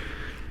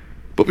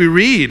 But we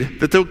read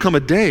that there'll come a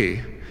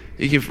day,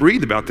 you can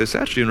read about this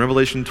actually in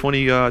Revelation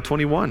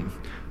 21,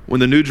 when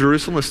the New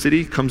Jerusalem, the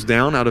city, comes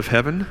down out of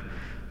heaven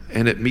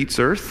and it meets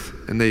earth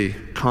and they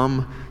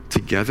come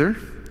together.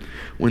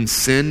 When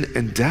sin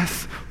and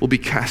death will be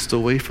cast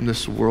away from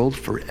this world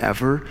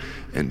forever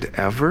and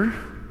ever.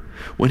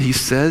 When he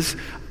says,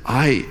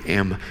 I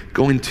am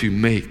going to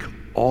make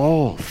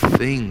all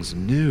things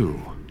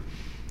new.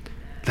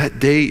 That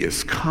day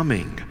is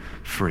coming,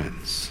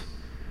 friends.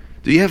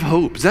 Do you have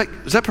hope?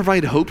 Does that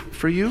provide hope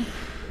for you?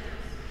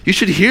 You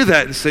should hear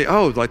that and say,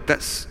 oh,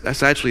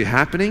 that's actually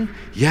happening?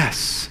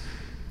 Yes.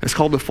 It's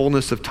called the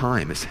fullness of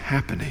time. It's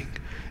happening,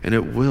 and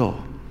it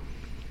will.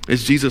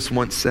 As Jesus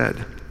once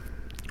said,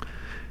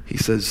 he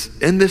says,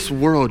 in this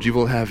world you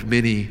will have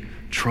many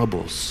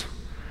troubles.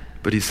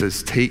 But he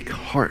says, take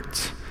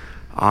heart.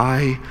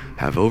 I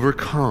have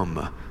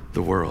overcome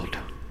the world.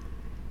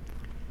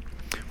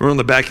 We're on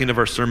the back end of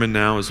our sermon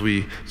now as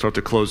we start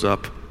to close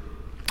up.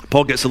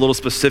 Paul gets a little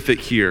specific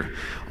here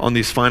on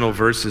these final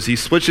verses. He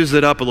switches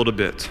it up a little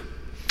bit.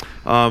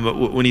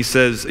 When he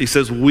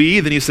says we,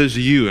 then he says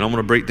you. And I'm going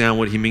to break down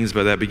what he means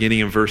by that beginning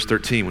in verse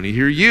 13. When you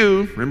hear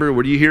you, remember,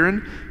 what are you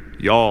hearing?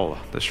 Y'all.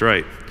 That's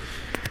right.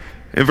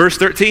 In verse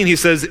 13, he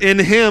says, in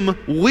him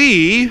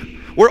we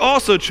were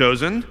also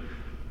chosen,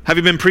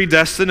 having been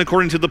predestined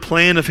according to the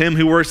plan of him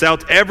who works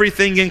out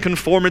everything in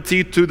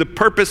conformity to the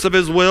purpose of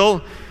his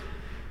will,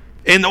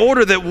 in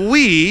order that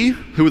we,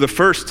 who were the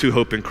first to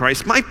hope in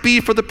Christ, might be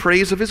for the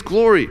praise of his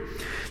glory.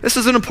 This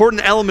is an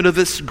important element of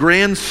this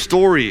grand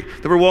story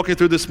that we're walking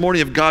through this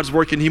morning of God's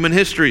work in human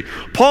history.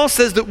 Paul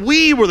says that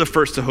we were the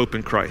first to hope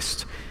in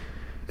Christ.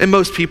 And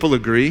most people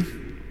agree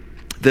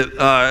that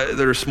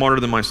are smarter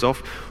than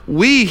myself.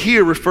 We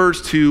here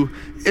refers to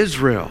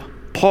Israel.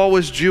 Paul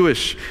was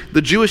Jewish.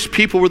 The Jewish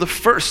people were the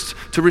first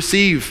to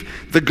receive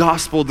the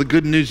gospel, the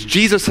good news.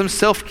 Jesus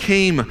himself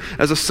came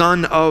as a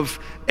son of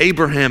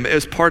Abraham,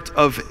 as part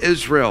of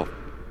Israel.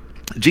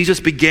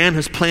 Jesus began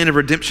his plan of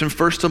redemption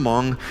first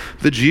among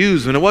the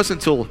Jews. And it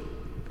wasn't until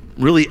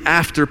really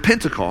after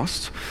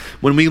Pentecost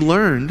when we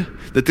learned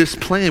that this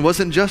plan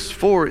wasn't just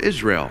for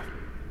Israel.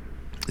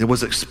 It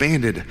was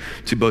expanded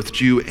to both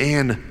Jew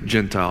and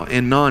Gentile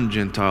and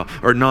non-Gentile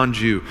or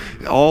non-Jew,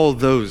 all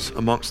those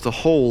amongst the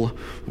whole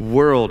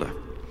world.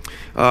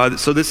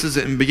 So this is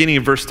in beginning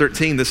of verse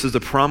 13. This is the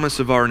promise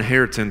of our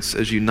inheritance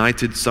as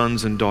united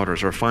sons and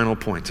daughters. Our final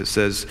point. It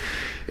says,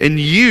 "And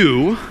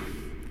you."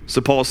 So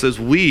Paul says,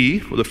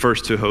 "We were the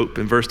first to hope."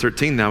 In verse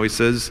 13, now he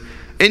says,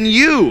 "And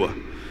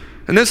you."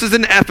 And this is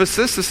in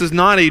Ephesus. This is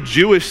not a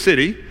Jewish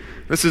city.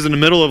 This is in the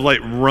middle of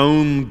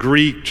Rome,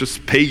 Greek,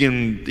 just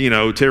pagan,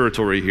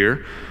 territory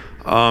here.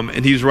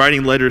 And he's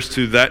writing letters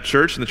to that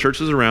church and the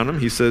churches around him.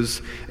 He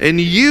says, "And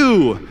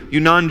you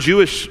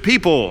non-Jewish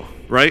people,"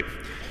 right?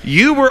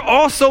 "You were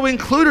also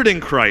included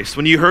in Christ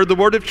when you heard the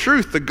word of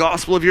truth, the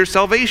gospel of your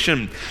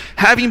salvation.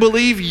 Having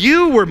believed,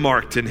 you were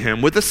marked in him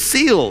with a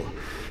seal,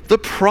 the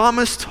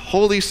promised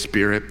Holy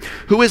Spirit,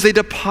 who is a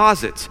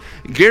deposit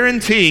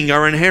guaranteeing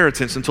our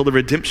inheritance until the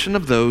redemption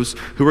of those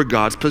who are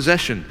God's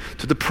possession,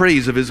 to the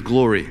praise of his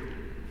glory.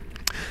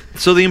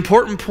 So the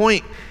important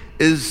point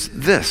is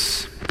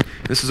this.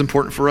 This is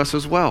important for us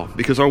as well,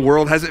 because our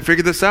world hasn't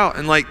figured this out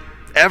in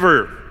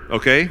ever,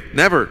 okay?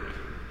 Never.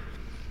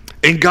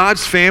 In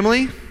God's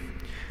family,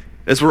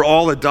 as we're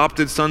all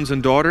adopted sons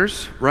and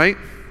daughters, right?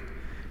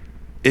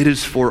 It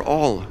is for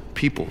all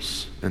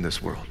peoples in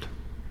this world.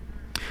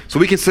 So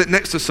we can sit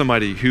next to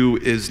somebody who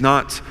is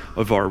not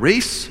of our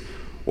race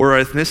or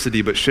our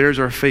ethnicity, but shares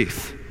our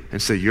faith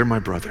and say, you're my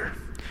brother.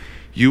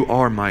 You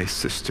are my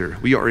sister.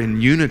 We are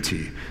in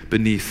unity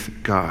beneath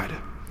God.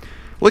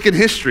 Look at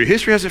history.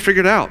 History hasn't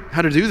figured out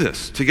how to do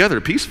this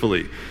together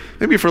peacefully.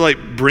 Maybe for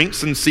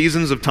brinks and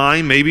seasons of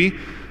time, maybe.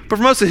 But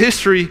for most of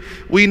history,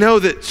 we know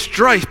that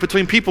strife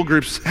between people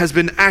groups has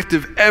been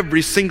active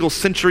every single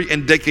century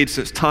and decade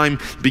since time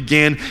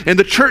began. And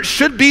the church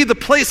should be the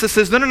place that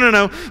says,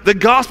 no. The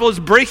gospel is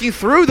breaking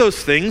through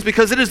those things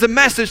because it is the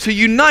message to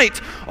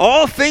unite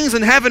all things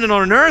in heaven and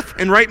on earth.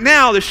 And right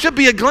now, there should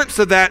be a glimpse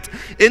of that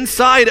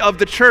inside of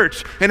the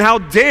church. And how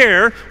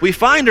dare we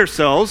find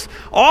ourselves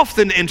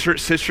often in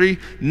church history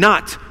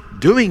not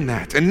doing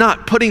that and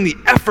not putting the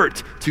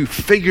effort to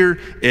figure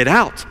it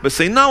out, but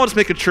saying, no, let's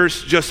make a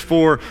church just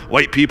for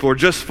white people or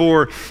just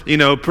for,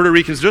 Puerto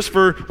Ricans, just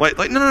for white.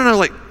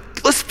 No.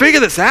 Let's figure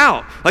this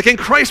out. In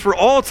Christ, we're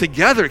all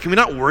together. Can we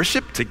not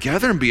worship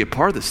together and be a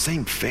part of the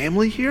same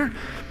family here?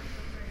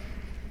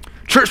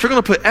 Church, we're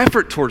going to put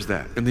effort towards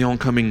that in the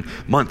oncoming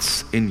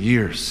months and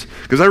years.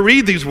 Because I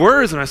read these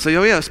words and I say,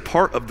 oh yeah, it's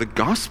part of the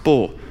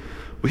gospel.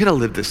 We got to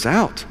live this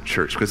out,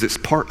 church, because it's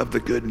part of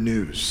the good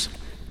news.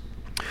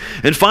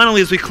 And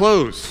finally, as we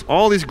close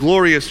all these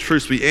glorious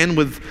truths, we end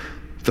with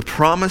the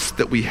promise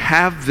that we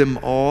have them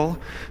all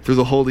through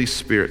the Holy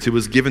Spirit who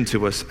was given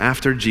to us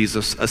after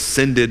Jesus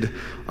ascended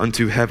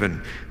unto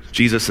heaven.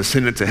 Jesus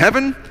ascended to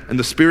heaven and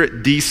the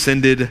Spirit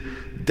descended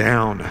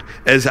down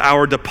as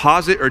our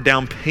deposit or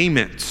down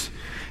payment.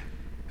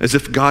 As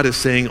if God is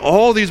saying,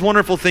 all these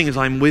wonderful things,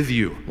 I'm with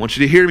you. I want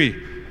you to hear me.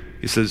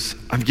 He says,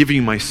 I'm giving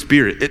you my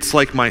Spirit. It's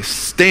like my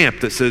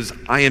stamp that says,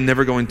 I am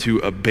never going to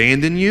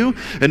abandon you.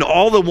 And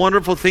all the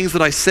wonderful things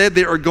that I said,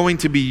 they are going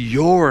to be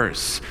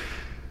yours.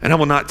 And I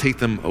will not take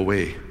them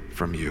away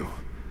from you.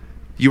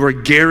 You are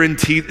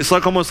guaranteed. It's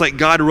almost like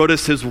God wrote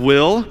us his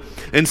will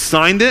and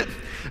signed it.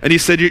 And he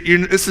said,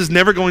 this is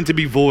never going to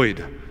be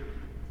void.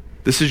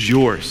 This is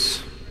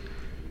yours.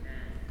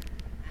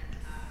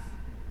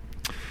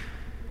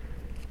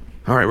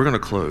 All right, we're going to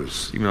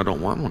close. Even though I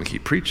want to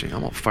keep preaching.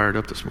 I'm all fired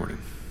up this morning.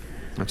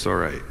 That's all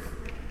right.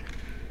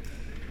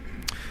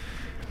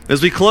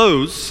 As we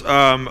close,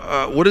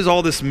 what does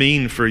all this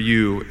mean for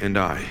you and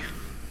I?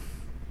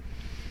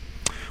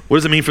 What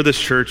does it mean for this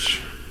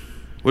church?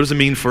 What does it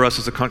mean for us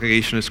as a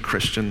congregation, as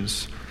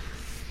Christians?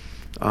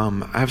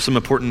 I have some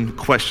important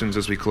questions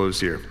as we close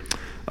here.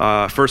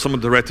 First, I'm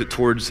going to direct it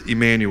towards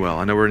Emmanuel.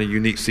 I know we're in a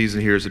unique season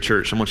here as a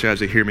church. I want you guys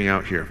to hear me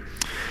out here.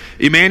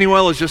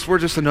 Emmanuel we're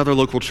just another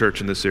local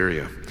church in this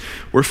area.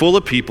 We're full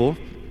of people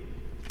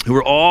who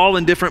are all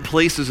in different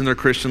places in their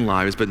Christian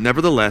lives, but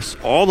nevertheless,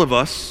 all of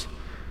us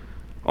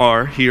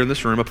are here in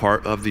this room a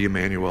part of the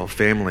Emmanuel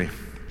family.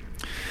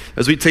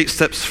 As we take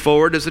steps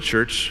forward as a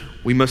church,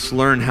 we must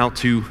learn how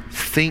to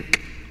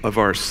think of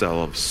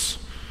ourselves.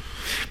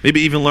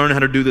 Maybe even learn how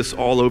to do this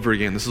all over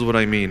again. This is what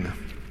I mean.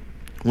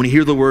 When you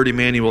hear the word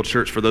Emmanuel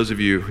Church, for those of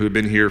you who have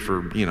been here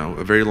for,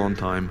 a very long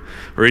time,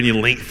 or any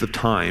length of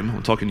time,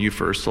 I'm talking to you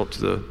first, talk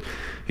to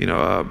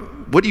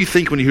what do you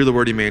think when you hear the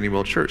word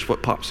Emmanuel Church?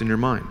 What pops in your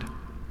mind?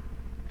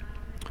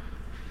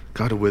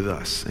 God with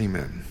us.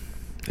 Amen.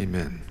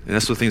 Amen. And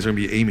that's what things are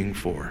going to be aiming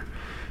for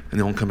in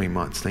the oncoming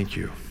months. Thank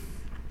you.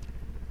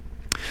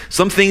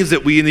 Some things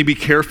that we need to be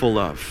careful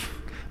of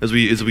as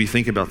we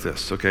think about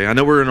this, okay? I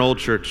know we're an old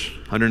church,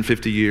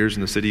 150 years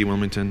in the city of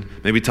Wilmington,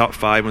 maybe top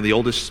 5, one of the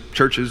oldest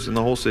churches in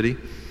the whole city.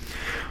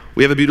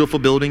 We have a beautiful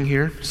building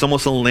here. It's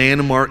almost a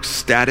landmark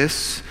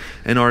status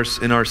in our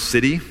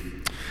city.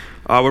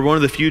 We're one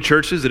of the few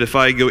churches that if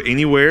I go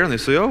anywhere and they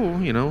say,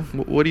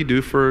 what do you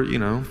do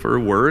for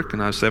work?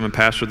 And I say, I'm a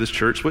pastor of this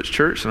church. Which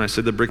church? And I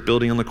said, the brick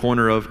building on the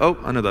corner of,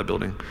 I know that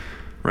building,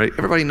 right?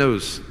 Everybody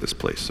knows this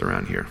place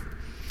around here.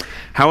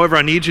 However,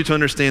 I need you to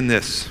understand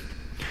this.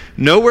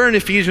 Nowhere in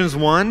Ephesians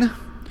 1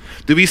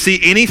 do we see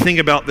anything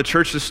about the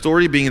church's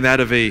story being that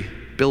of a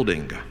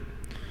building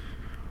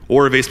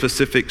or of a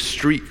specific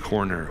street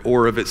corner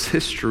or of its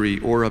history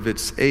or of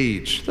its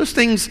age. Those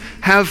things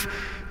have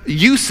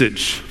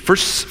usage for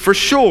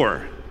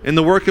sure in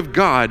the work of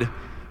God,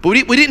 but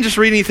we didn't just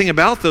read anything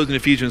about those in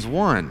Ephesians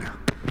 1,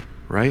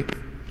 right?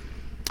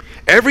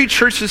 Every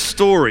church's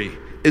story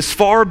is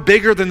far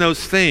bigger than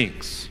those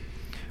things.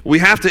 We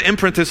have to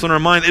imprint this on our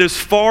mind. It is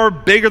far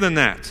bigger than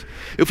that.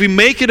 If we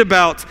make it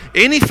about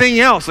anything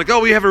else, like,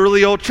 we have a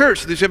really old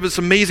church, we have this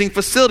amazing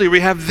facility, we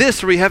have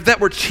this, or we have that,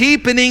 we're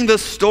cheapening the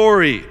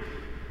story.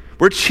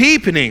 We're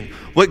cheapening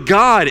what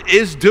God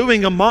is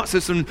doing amongst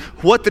us and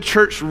what the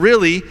church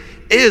really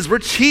is. We're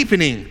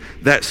cheapening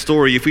that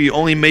story if we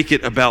only make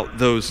it about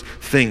those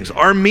things.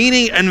 Our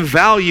meaning and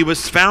value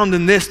is found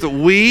in this, that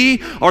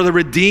we are the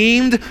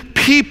redeemed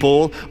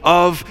people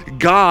of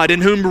God,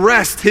 in whom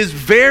rests his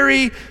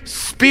very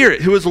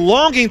Spirit, who is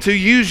longing to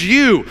use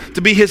you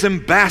to be his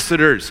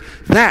ambassadors.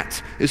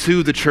 That is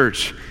who the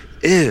church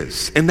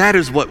is, and that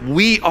is what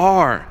we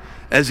are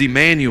as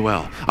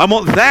Emmanuel. I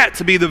want that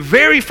to be the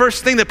very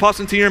first thing that pops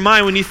into your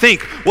mind when you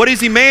think, what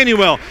is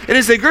Emmanuel? It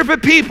is a group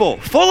of people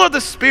full of the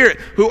Spirit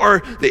who are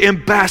the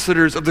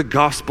ambassadors of the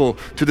gospel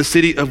to the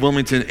city of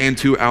Wilmington and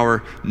to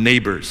our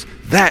neighbors.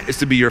 That is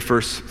to be your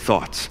first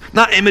thoughts.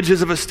 Not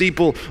images of a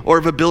steeple or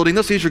of a building.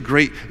 Those things are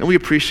great and we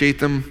appreciate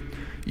them.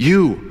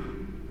 You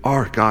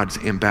are God's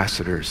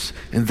ambassadors,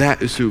 and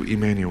that is who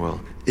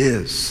Emmanuel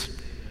is.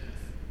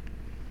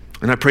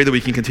 And I pray that we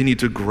can continue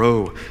to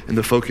grow in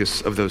the focus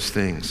of those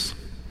things.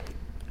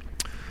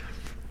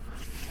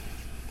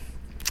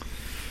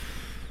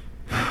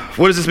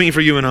 What does this mean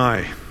for you and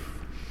I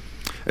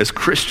as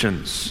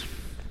Christians?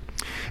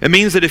 It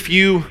means that if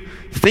you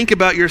think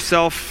about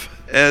yourself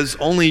as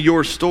only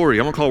your story,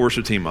 I'm going to call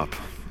worship team up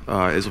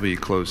as we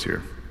close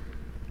here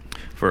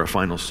for our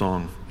final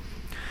song.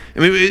 I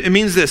mean, it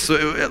means this,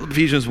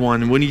 Ephesians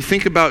 1, when you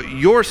think about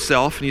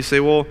yourself and you say,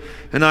 well,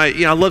 and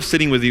I love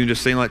sitting with you and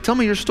just saying, like, tell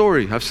me your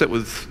story. I've sat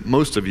with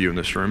most of you in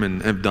this room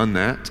and have done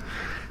that.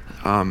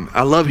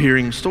 I love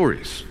hearing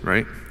stories,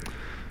 right?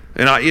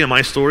 And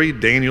my story,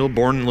 Daniel,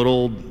 born in a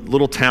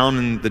little town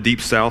in the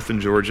deep south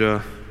in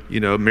Georgia,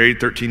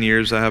 married 13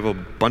 years. I have a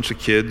bunch of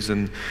kids,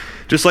 and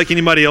just like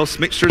anybody else,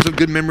 mixtures of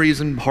good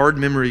memories and hard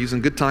memories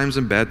and good times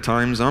and bad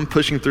times. I'm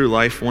pushing through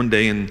life one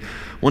day, and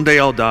one day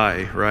I'll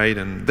die, right?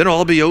 And then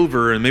I'll be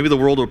over, and maybe the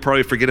world will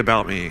probably forget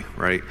about me,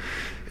 right?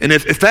 And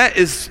if that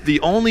is the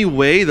only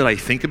way that I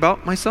think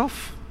about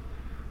myself,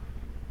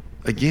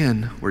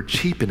 again, we're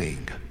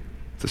cheapening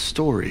the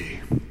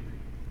story.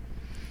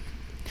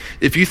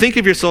 If you think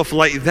of yourself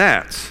like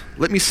that,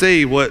 let me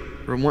say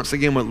once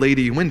again what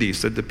Lady Wendy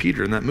said to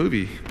Peter in that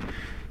movie.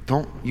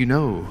 Don't you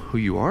know who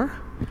you are?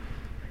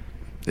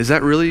 Is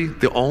that really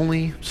the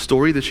only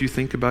story that you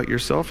think about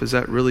yourself? Is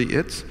that really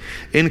it?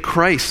 In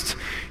Christ,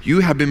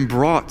 you have been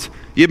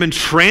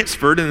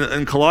transferred,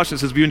 and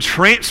Colossians says, we've been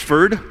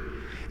transferred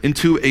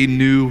into a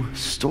new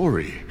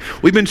story.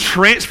 We've been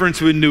transferred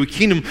into a new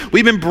kingdom.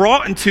 We've been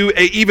brought into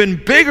an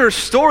even bigger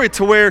story,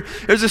 to where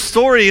there's a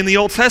story in the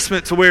Old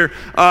Testament to where,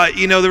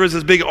 there was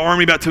this big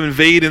army about to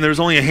invade, and there was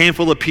only a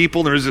handful of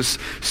people, and there was just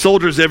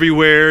soldiers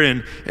everywhere,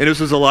 and this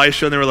was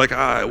Elisha, and they were like,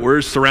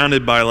 we're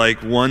surrounded by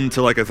 1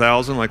 to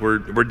 1,000,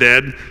 we're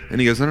dead. And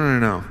he goes,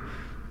 no.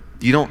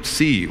 You don't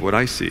see what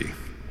I see.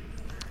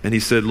 And he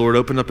said, Lord,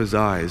 open up his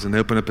eyes. And they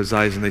opened up his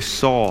eyes, and they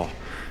saw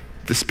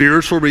the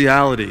spiritual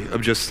reality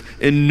of just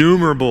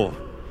innumerable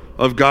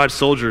of God's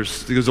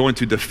soldiers that was going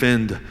to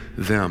defend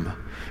them.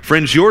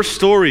 Friends, your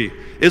story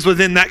is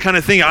within that kind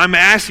of thing. I'm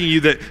asking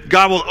you that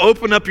God will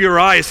open up your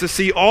eyes to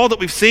see all that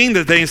we've seen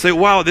today and say,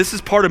 wow, this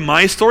is part of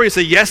my story.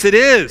 Say, yes, it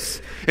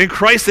is. In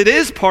Christ, it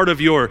is part of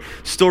your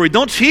story.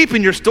 Don't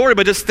cheapen your story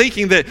by just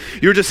thinking that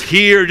you're just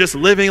here, just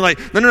living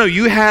no.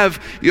 You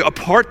have a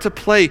part to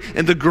play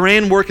in the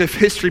grand work of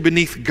history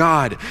beneath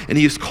God, and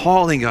he is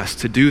calling us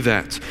to do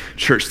that.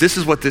 Church, this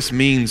is what this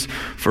means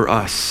for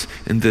us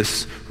in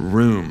this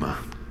room.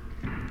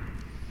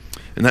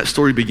 And that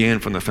story began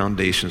from the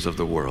foundations of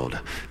the world.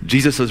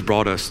 Jesus has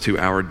brought us to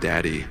our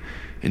daddy,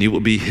 and he will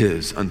be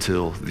his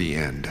until the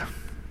end.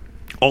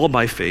 All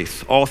by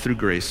faith, all through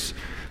grace.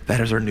 That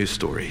is our new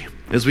story.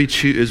 As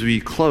we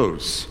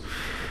close,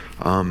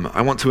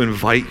 I want to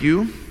invite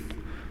you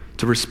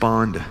to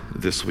respond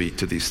this week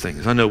to these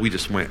things. I know we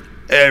just went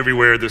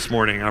everywhere this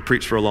morning. I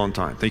preached for a long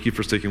time. Thank you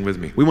for sticking with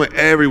me. We went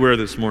everywhere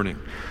this morning.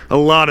 A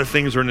lot of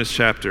things are in this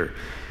chapter.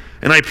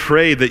 And I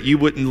pray that you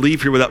wouldn't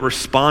leave here without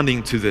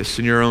responding to this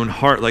in your own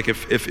heart. Like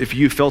if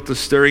you felt the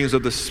stirrings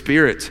of the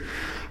Spirit,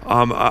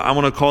 I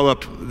want to call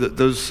up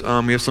those,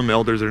 we have some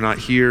elders that are not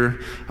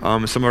here.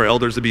 Some of our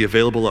elders will be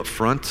available up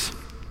front.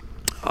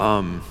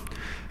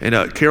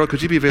 Carol,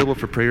 could you be available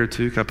for prayer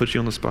too? Can I put you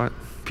on the spot?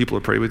 People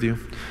will pray with you.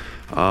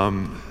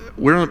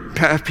 We're going to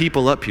have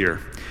people up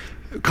here.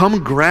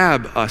 Come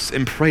grab us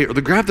and pray, or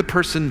grab the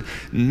person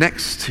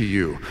next to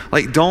you.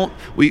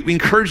 We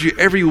encourage you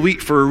every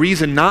week for a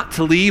reason not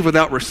to leave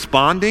without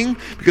responding,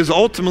 because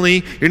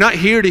ultimately you're not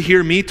here to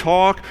hear me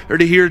talk or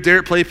to hear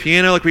Derek play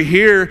piano. We're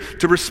here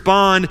to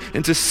respond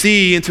and to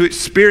see and to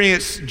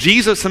experience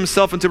Jesus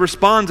himself and to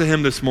respond to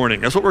him this morning.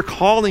 That's what we're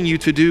calling you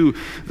to do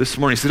this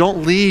morning. So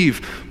don't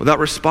leave without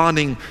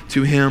responding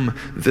to him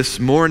this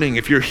morning.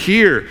 If you're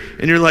here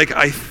and you're like,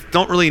 I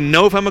don't really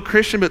know if I'm a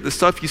Christian, but the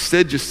stuff you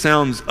said just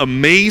sounds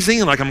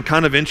amazing, and I'm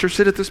kind of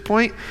interested at this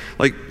point.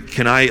 How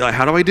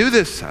do I do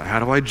this? How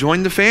do I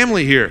join the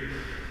family here?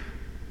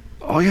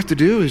 All you have to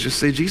do is just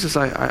say, Jesus,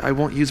 I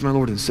want you as my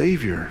Lord and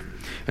Savior,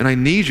 and I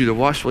need you to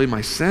wash away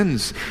my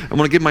sins. I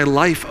want to give my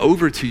life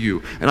over to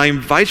you, and I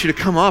invite you to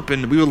come up,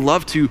 and we would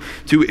love to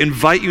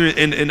invite you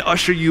and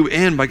usher you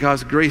in by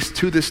God's grace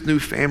to this new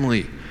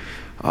family,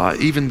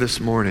 even this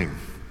morning.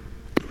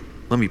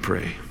 Let me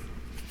pray.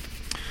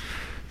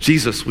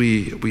 Jesus,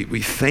 we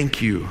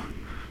thank you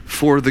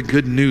for the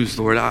good news,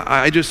 Lord.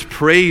 I just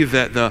pray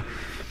that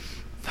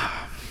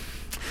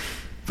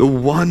the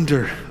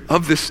wonder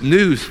of this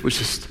news would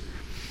just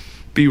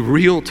be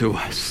real to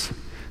us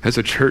as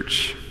a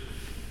church.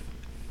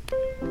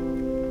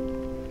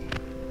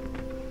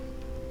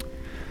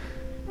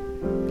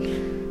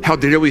 How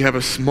dare we have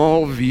a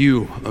small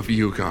view of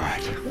you,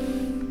 God.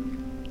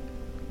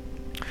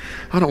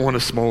 I don't want a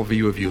small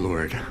view of you,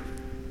 Lord.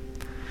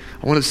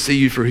 I want to see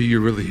you for who you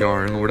really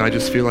are. And Lord, I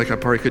just feel like I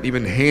probably couldn't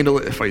even handle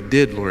it if I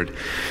did, Lord.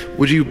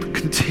 Would you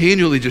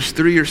continually, just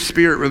through your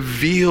Spirit,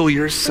 reveal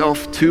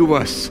yourself to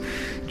us,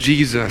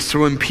 Jesus? So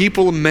when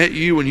people met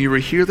you, when you were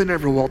here, they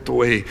never walked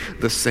away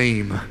the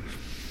same.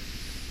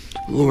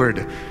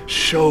 Lord,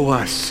 show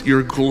us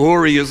your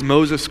glory as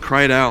Moses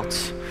cried out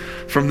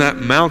from that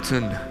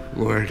mountain,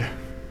 Lord,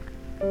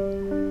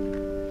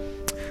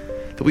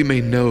 that we may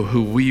know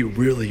who we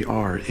really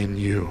are in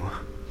you.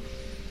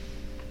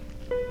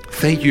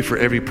 Thank you for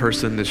every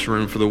person in this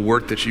room, for the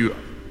work that you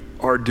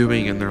are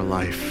doing in their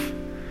life.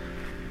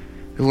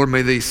 And Lord,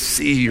 may they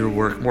see your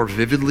work more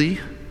vividly.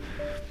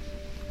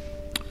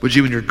 Would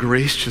you in your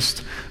grace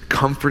just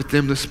comfort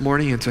them this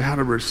morning into how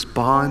to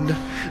respond?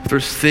 If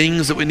there's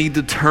things that we need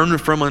to turn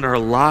from in our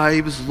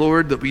lives,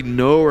 Lord, that we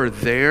know are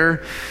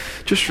there,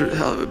 just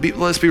let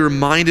us be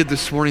reminded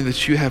this morning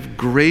that you have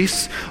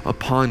grace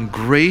upon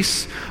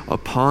grace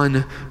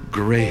upon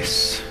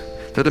grace.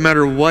 That no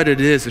matter what it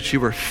is, that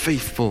you are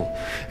faithful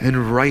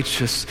and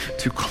righteous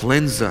to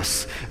cleanse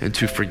us and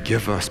to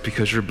forgive us,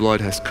 because your blood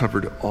has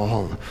covered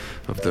all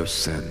of those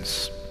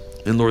sins.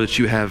 And Lord, that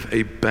you have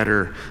a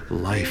better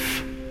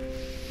life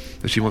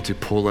that you want to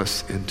pull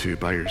us into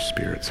by your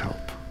Spirit's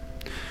help.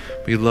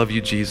 We love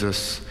you,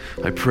 Jesus.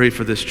 I pray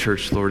for this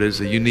church, Lord. It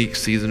is a unique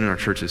season in our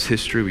church's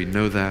history. We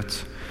know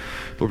that.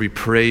 Lord, we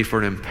pray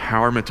for an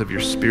empowerment of your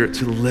Spirit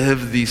to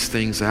live these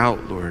things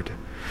out, Lord.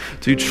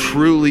 To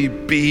truly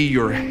be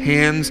your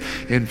hands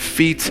and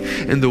feet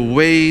in the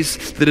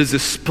ways that is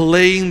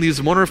displaying these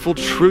wonderful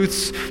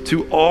truths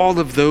to all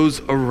of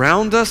those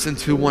around us and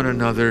to one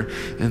another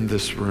in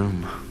this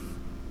room.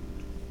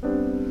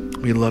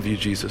 We love you,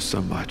 Jesus,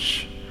 so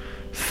much.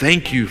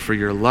 Thank you for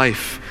your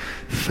life.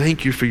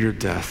 Thank you for your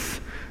death.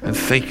 And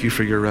thank you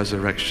for your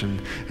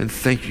resurrection. And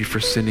thank you for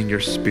sending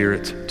your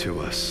Spirit to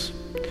us.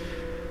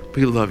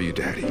 We love you,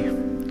 Daddy.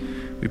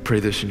 We pray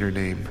this in your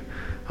name.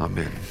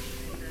 Amen.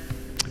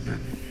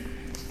 Amen.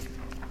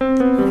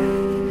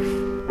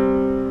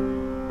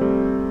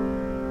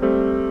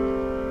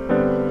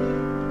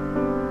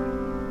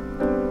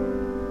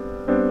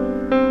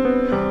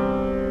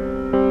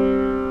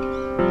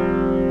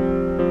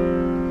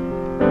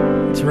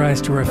 Let's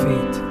rise to our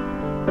feet.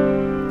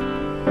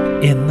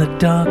 In the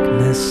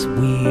darkness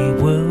we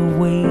were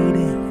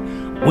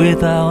waiting,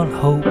 without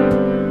hope,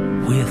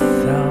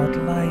 without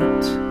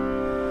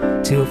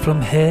light, till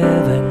from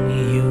heaven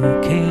you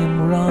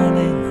came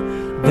running.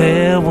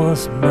 There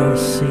was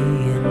mercy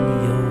in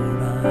your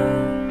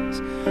eyes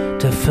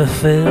to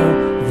fulfill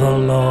the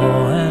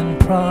law and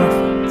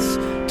prophets.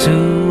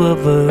 To a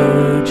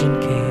virgin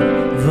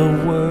came the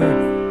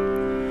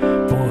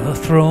word, for a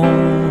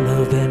throne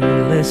of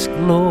endless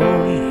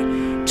glory,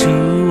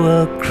 to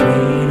a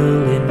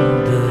cradle in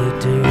the